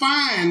cannot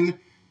find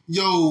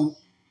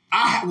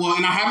I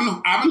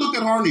haven't looked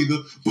at her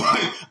neither, but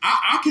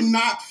I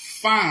cannot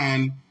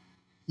find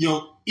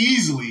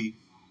easily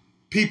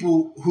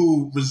people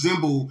who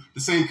resemble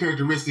the same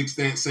characteristics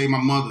that, say, my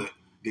mother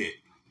did.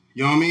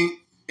 You know what I mean?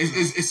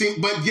 It seems,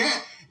 but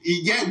yet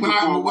when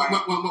I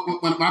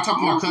talk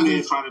about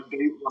cousins, try to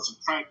date what's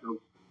attractive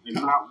and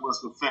not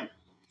what's effective.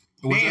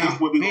 That's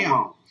what we go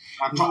wrong.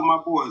 I told my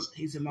boys,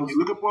 when you're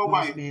looking for a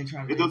wife,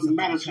 it doesn't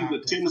matter if she's a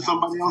 10 to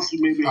somebody else, you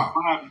may be a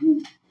 5.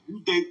 You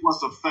date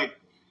what's effective.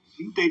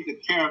 You date the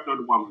character of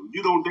the woman.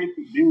 You don't date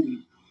the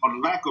beauty or the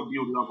lack of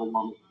beauty of a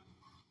woman.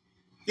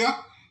 Yeah,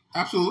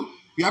 absolutely.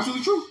 You're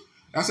absolutely true.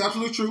 That's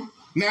absolutely true.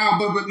 Now,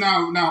 but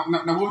now,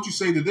 what would you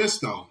say to this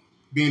though?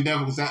 Being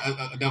devil's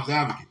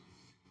advocate,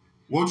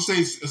 what would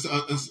you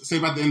say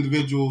about the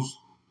individuals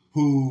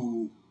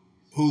who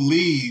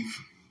leave?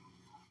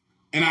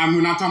 And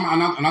I'm not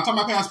talking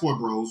about passport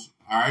bros.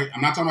 All right,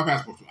 I'm not talking about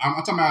passport bros. I'm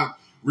talking about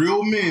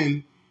real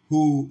men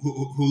who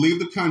leave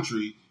the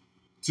country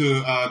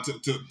to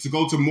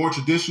go to more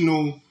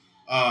traditional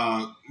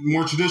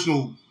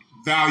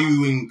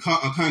valuing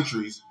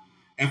countries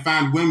and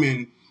find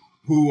women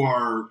who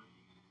are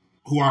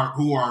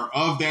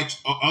of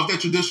that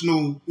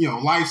traditional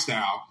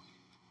lifestyle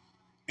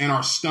and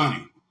are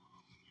stunning.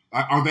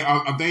 Are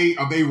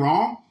they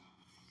wrong?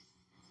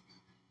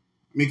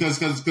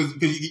 Because like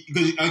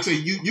I say,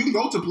 you can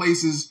go to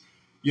places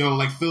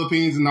like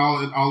Philippines and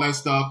all that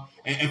stuff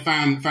and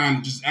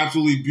find just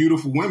absolutely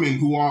beautiful women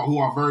who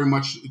are very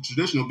much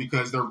traditional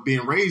because they're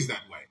being raised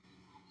that way.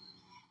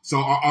 So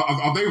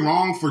are they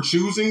wrong for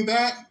choosing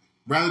that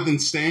rather than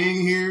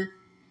staying here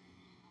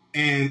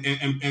and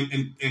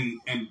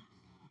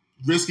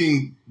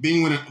risking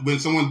being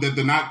with someone that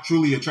they're not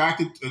truly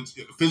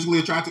physically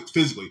attracted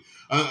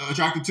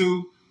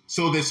to,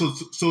 so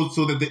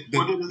that they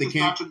can't. It's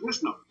not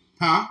traditional.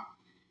 Huh?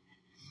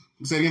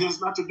 Say again?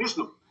 It's not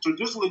traditional.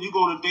 Traditionally, you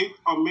go to date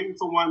or maybe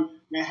someone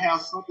that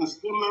has something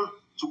similar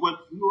to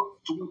what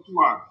you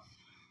are.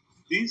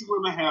 these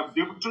women have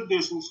different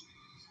traditions.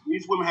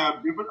 These women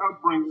have different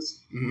upbringings.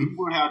 Mm-hmm. These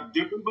women have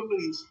different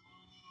beliefs.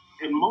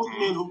 And most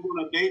men who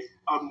want to date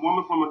a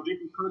woman from a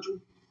different country,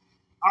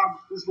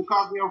 it's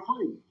because they're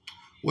afraid.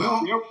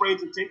 Well, they're afraid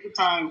to take the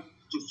time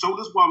to show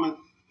this woman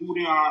who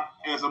they are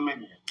as a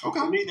man. Okay.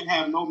 For me, they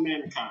have no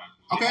mankind.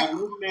 They have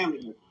no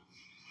manliness.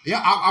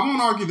 Yeah, I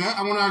won't argue that.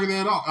 I won't argue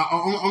that at all.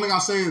 Only thing I'll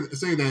say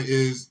that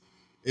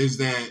is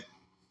that,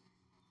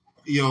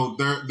 you know,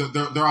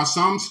 there are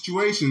some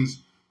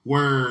situations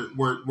where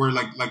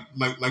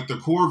like the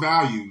core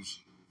values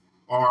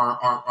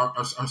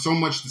are so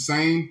much the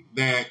same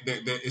that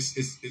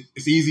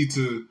it's easy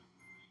to,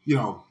 you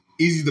know,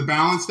 easy to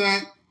balance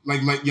that.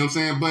 Like you know what I'm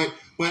saying? But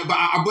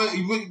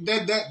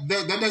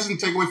that doesn't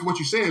take away from what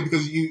you said,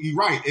 because you're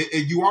right.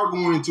 You are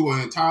going into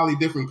an entirely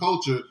different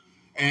culture,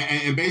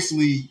 and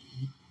basically,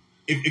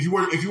 if you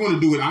want to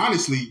do it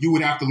honestly, you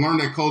would have to learn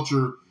that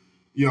culture,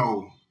 you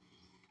know,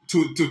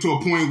 to a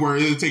point where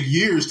it'll take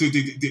years to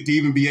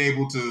even be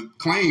able to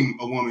claim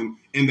a woman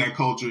in that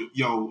culture,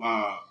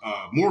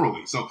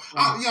 morally. So,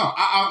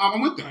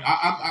 I'm with that.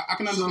 I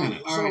can understand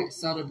that. All right.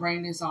 So to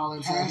bring this all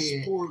into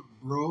passport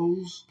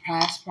bros.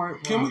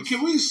 Passport bros.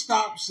 Can we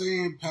stop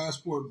saying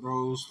passport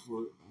bros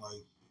for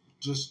like?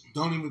 Just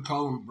don't even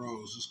call them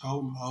bros. Just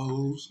call them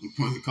hoes. You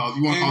want to call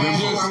them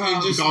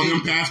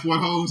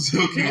passport hoes?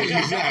 Okay,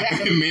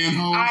 exactly. Man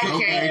hoes.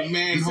 Okay,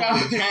 man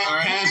hoes.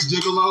 Pass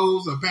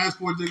gigolos or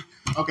passport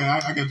gigolos. Okay,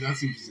 I got you. I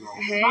see what you're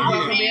saying.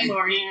 My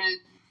opinion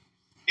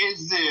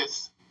is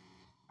this.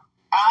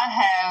 I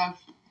have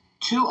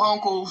two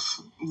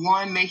uncles.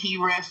 One, may he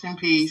rest in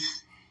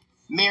peace,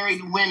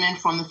 married women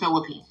from the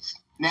Philippines.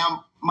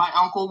 Now, my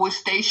uncle was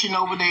stationed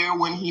over there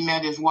when he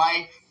met his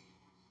wife.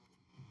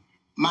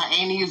 My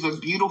auntie is a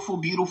beautiful,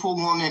 beautiful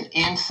woman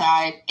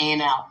inside and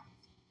out.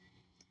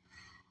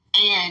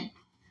 And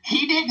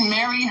he didn't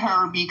marry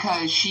her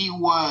because she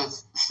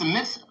was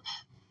submissive.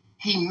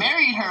 He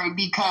married her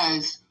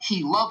because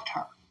he loved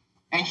her.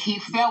 And he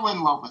fell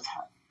in love with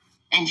her.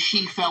 And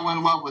she fell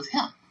in love with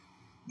him.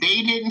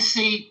 They didn't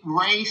see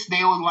race.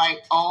 They were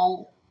like,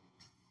 oh,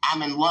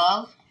 I'm in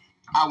love.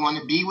 I want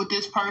to be with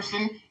this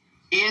person.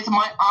 Is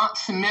my aunt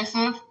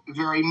submissive?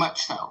 Very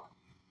much so.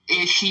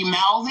 Is she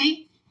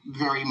mouthy?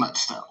 Very much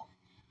so.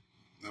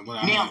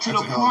 Now, to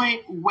the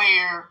point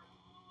where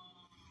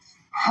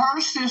her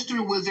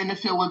sister was in the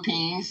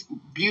Philippines,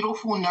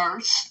 beautiful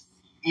nurse,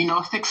 you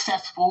know,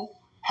 successful.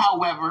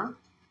 However,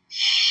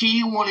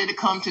 she wanted to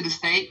come to the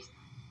States.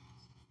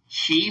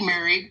 She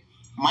married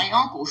my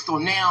uncle. So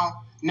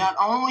now, not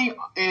only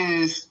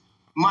is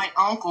my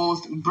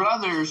uncle's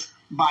brothers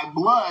by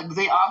blood,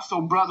 they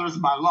also brothers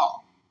by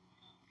law.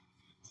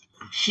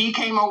 She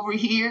came over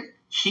here.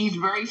 She's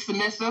very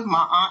submissive.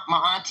 My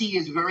auntie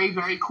is very,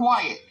 very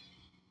quiet.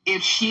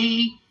 If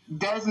she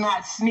does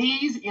not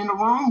sneeze in the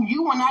room,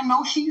 you will not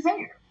know she's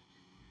there.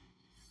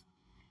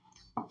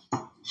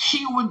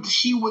 She would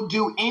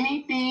do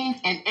anything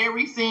and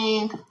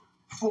everything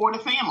for the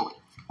family.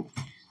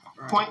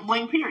 Right. Point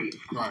blank, period.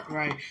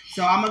 Right.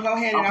 So I'm gonna go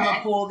ahead and I'm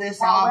gonna pull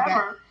this off.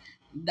 However,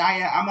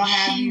 Daya, I'm gonna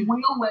have she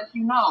will let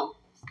you know.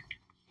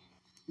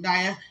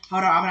 Daya,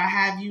 hold on. I'm gonna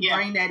have you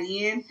bring that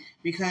in,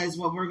 because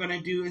what we're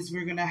gonna do is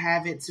we're gonna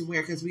have it to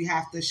where, because we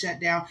have to shut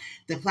down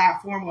the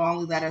platform, will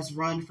only let us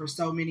run for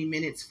so many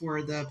minutes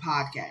for the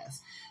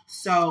podcast.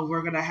 So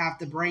we're gonna have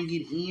to bring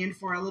it in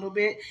for a little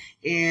bit,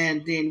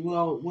 and then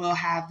we'll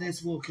have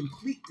this. We'll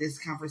complete this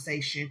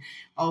conversation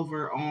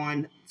over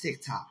on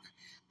TikTok,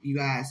 you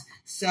guys.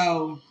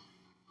 So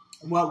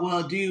what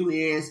we'll do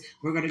is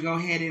we're gonna go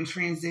ahead and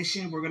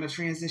transition. We're gonna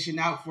transition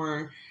out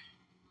for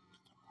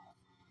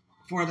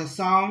the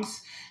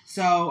songs.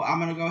 So I'm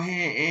going to go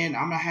ahead and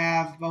I'm going to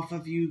have both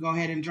of you go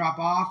ahead and drop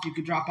off. You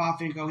could drop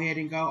off and go ahead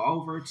and go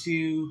over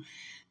to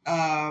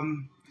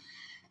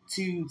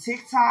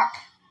TikTok,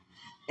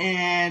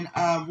 and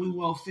we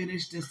will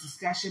finish this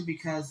discussion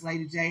because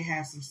Lady J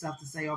has some stuff to say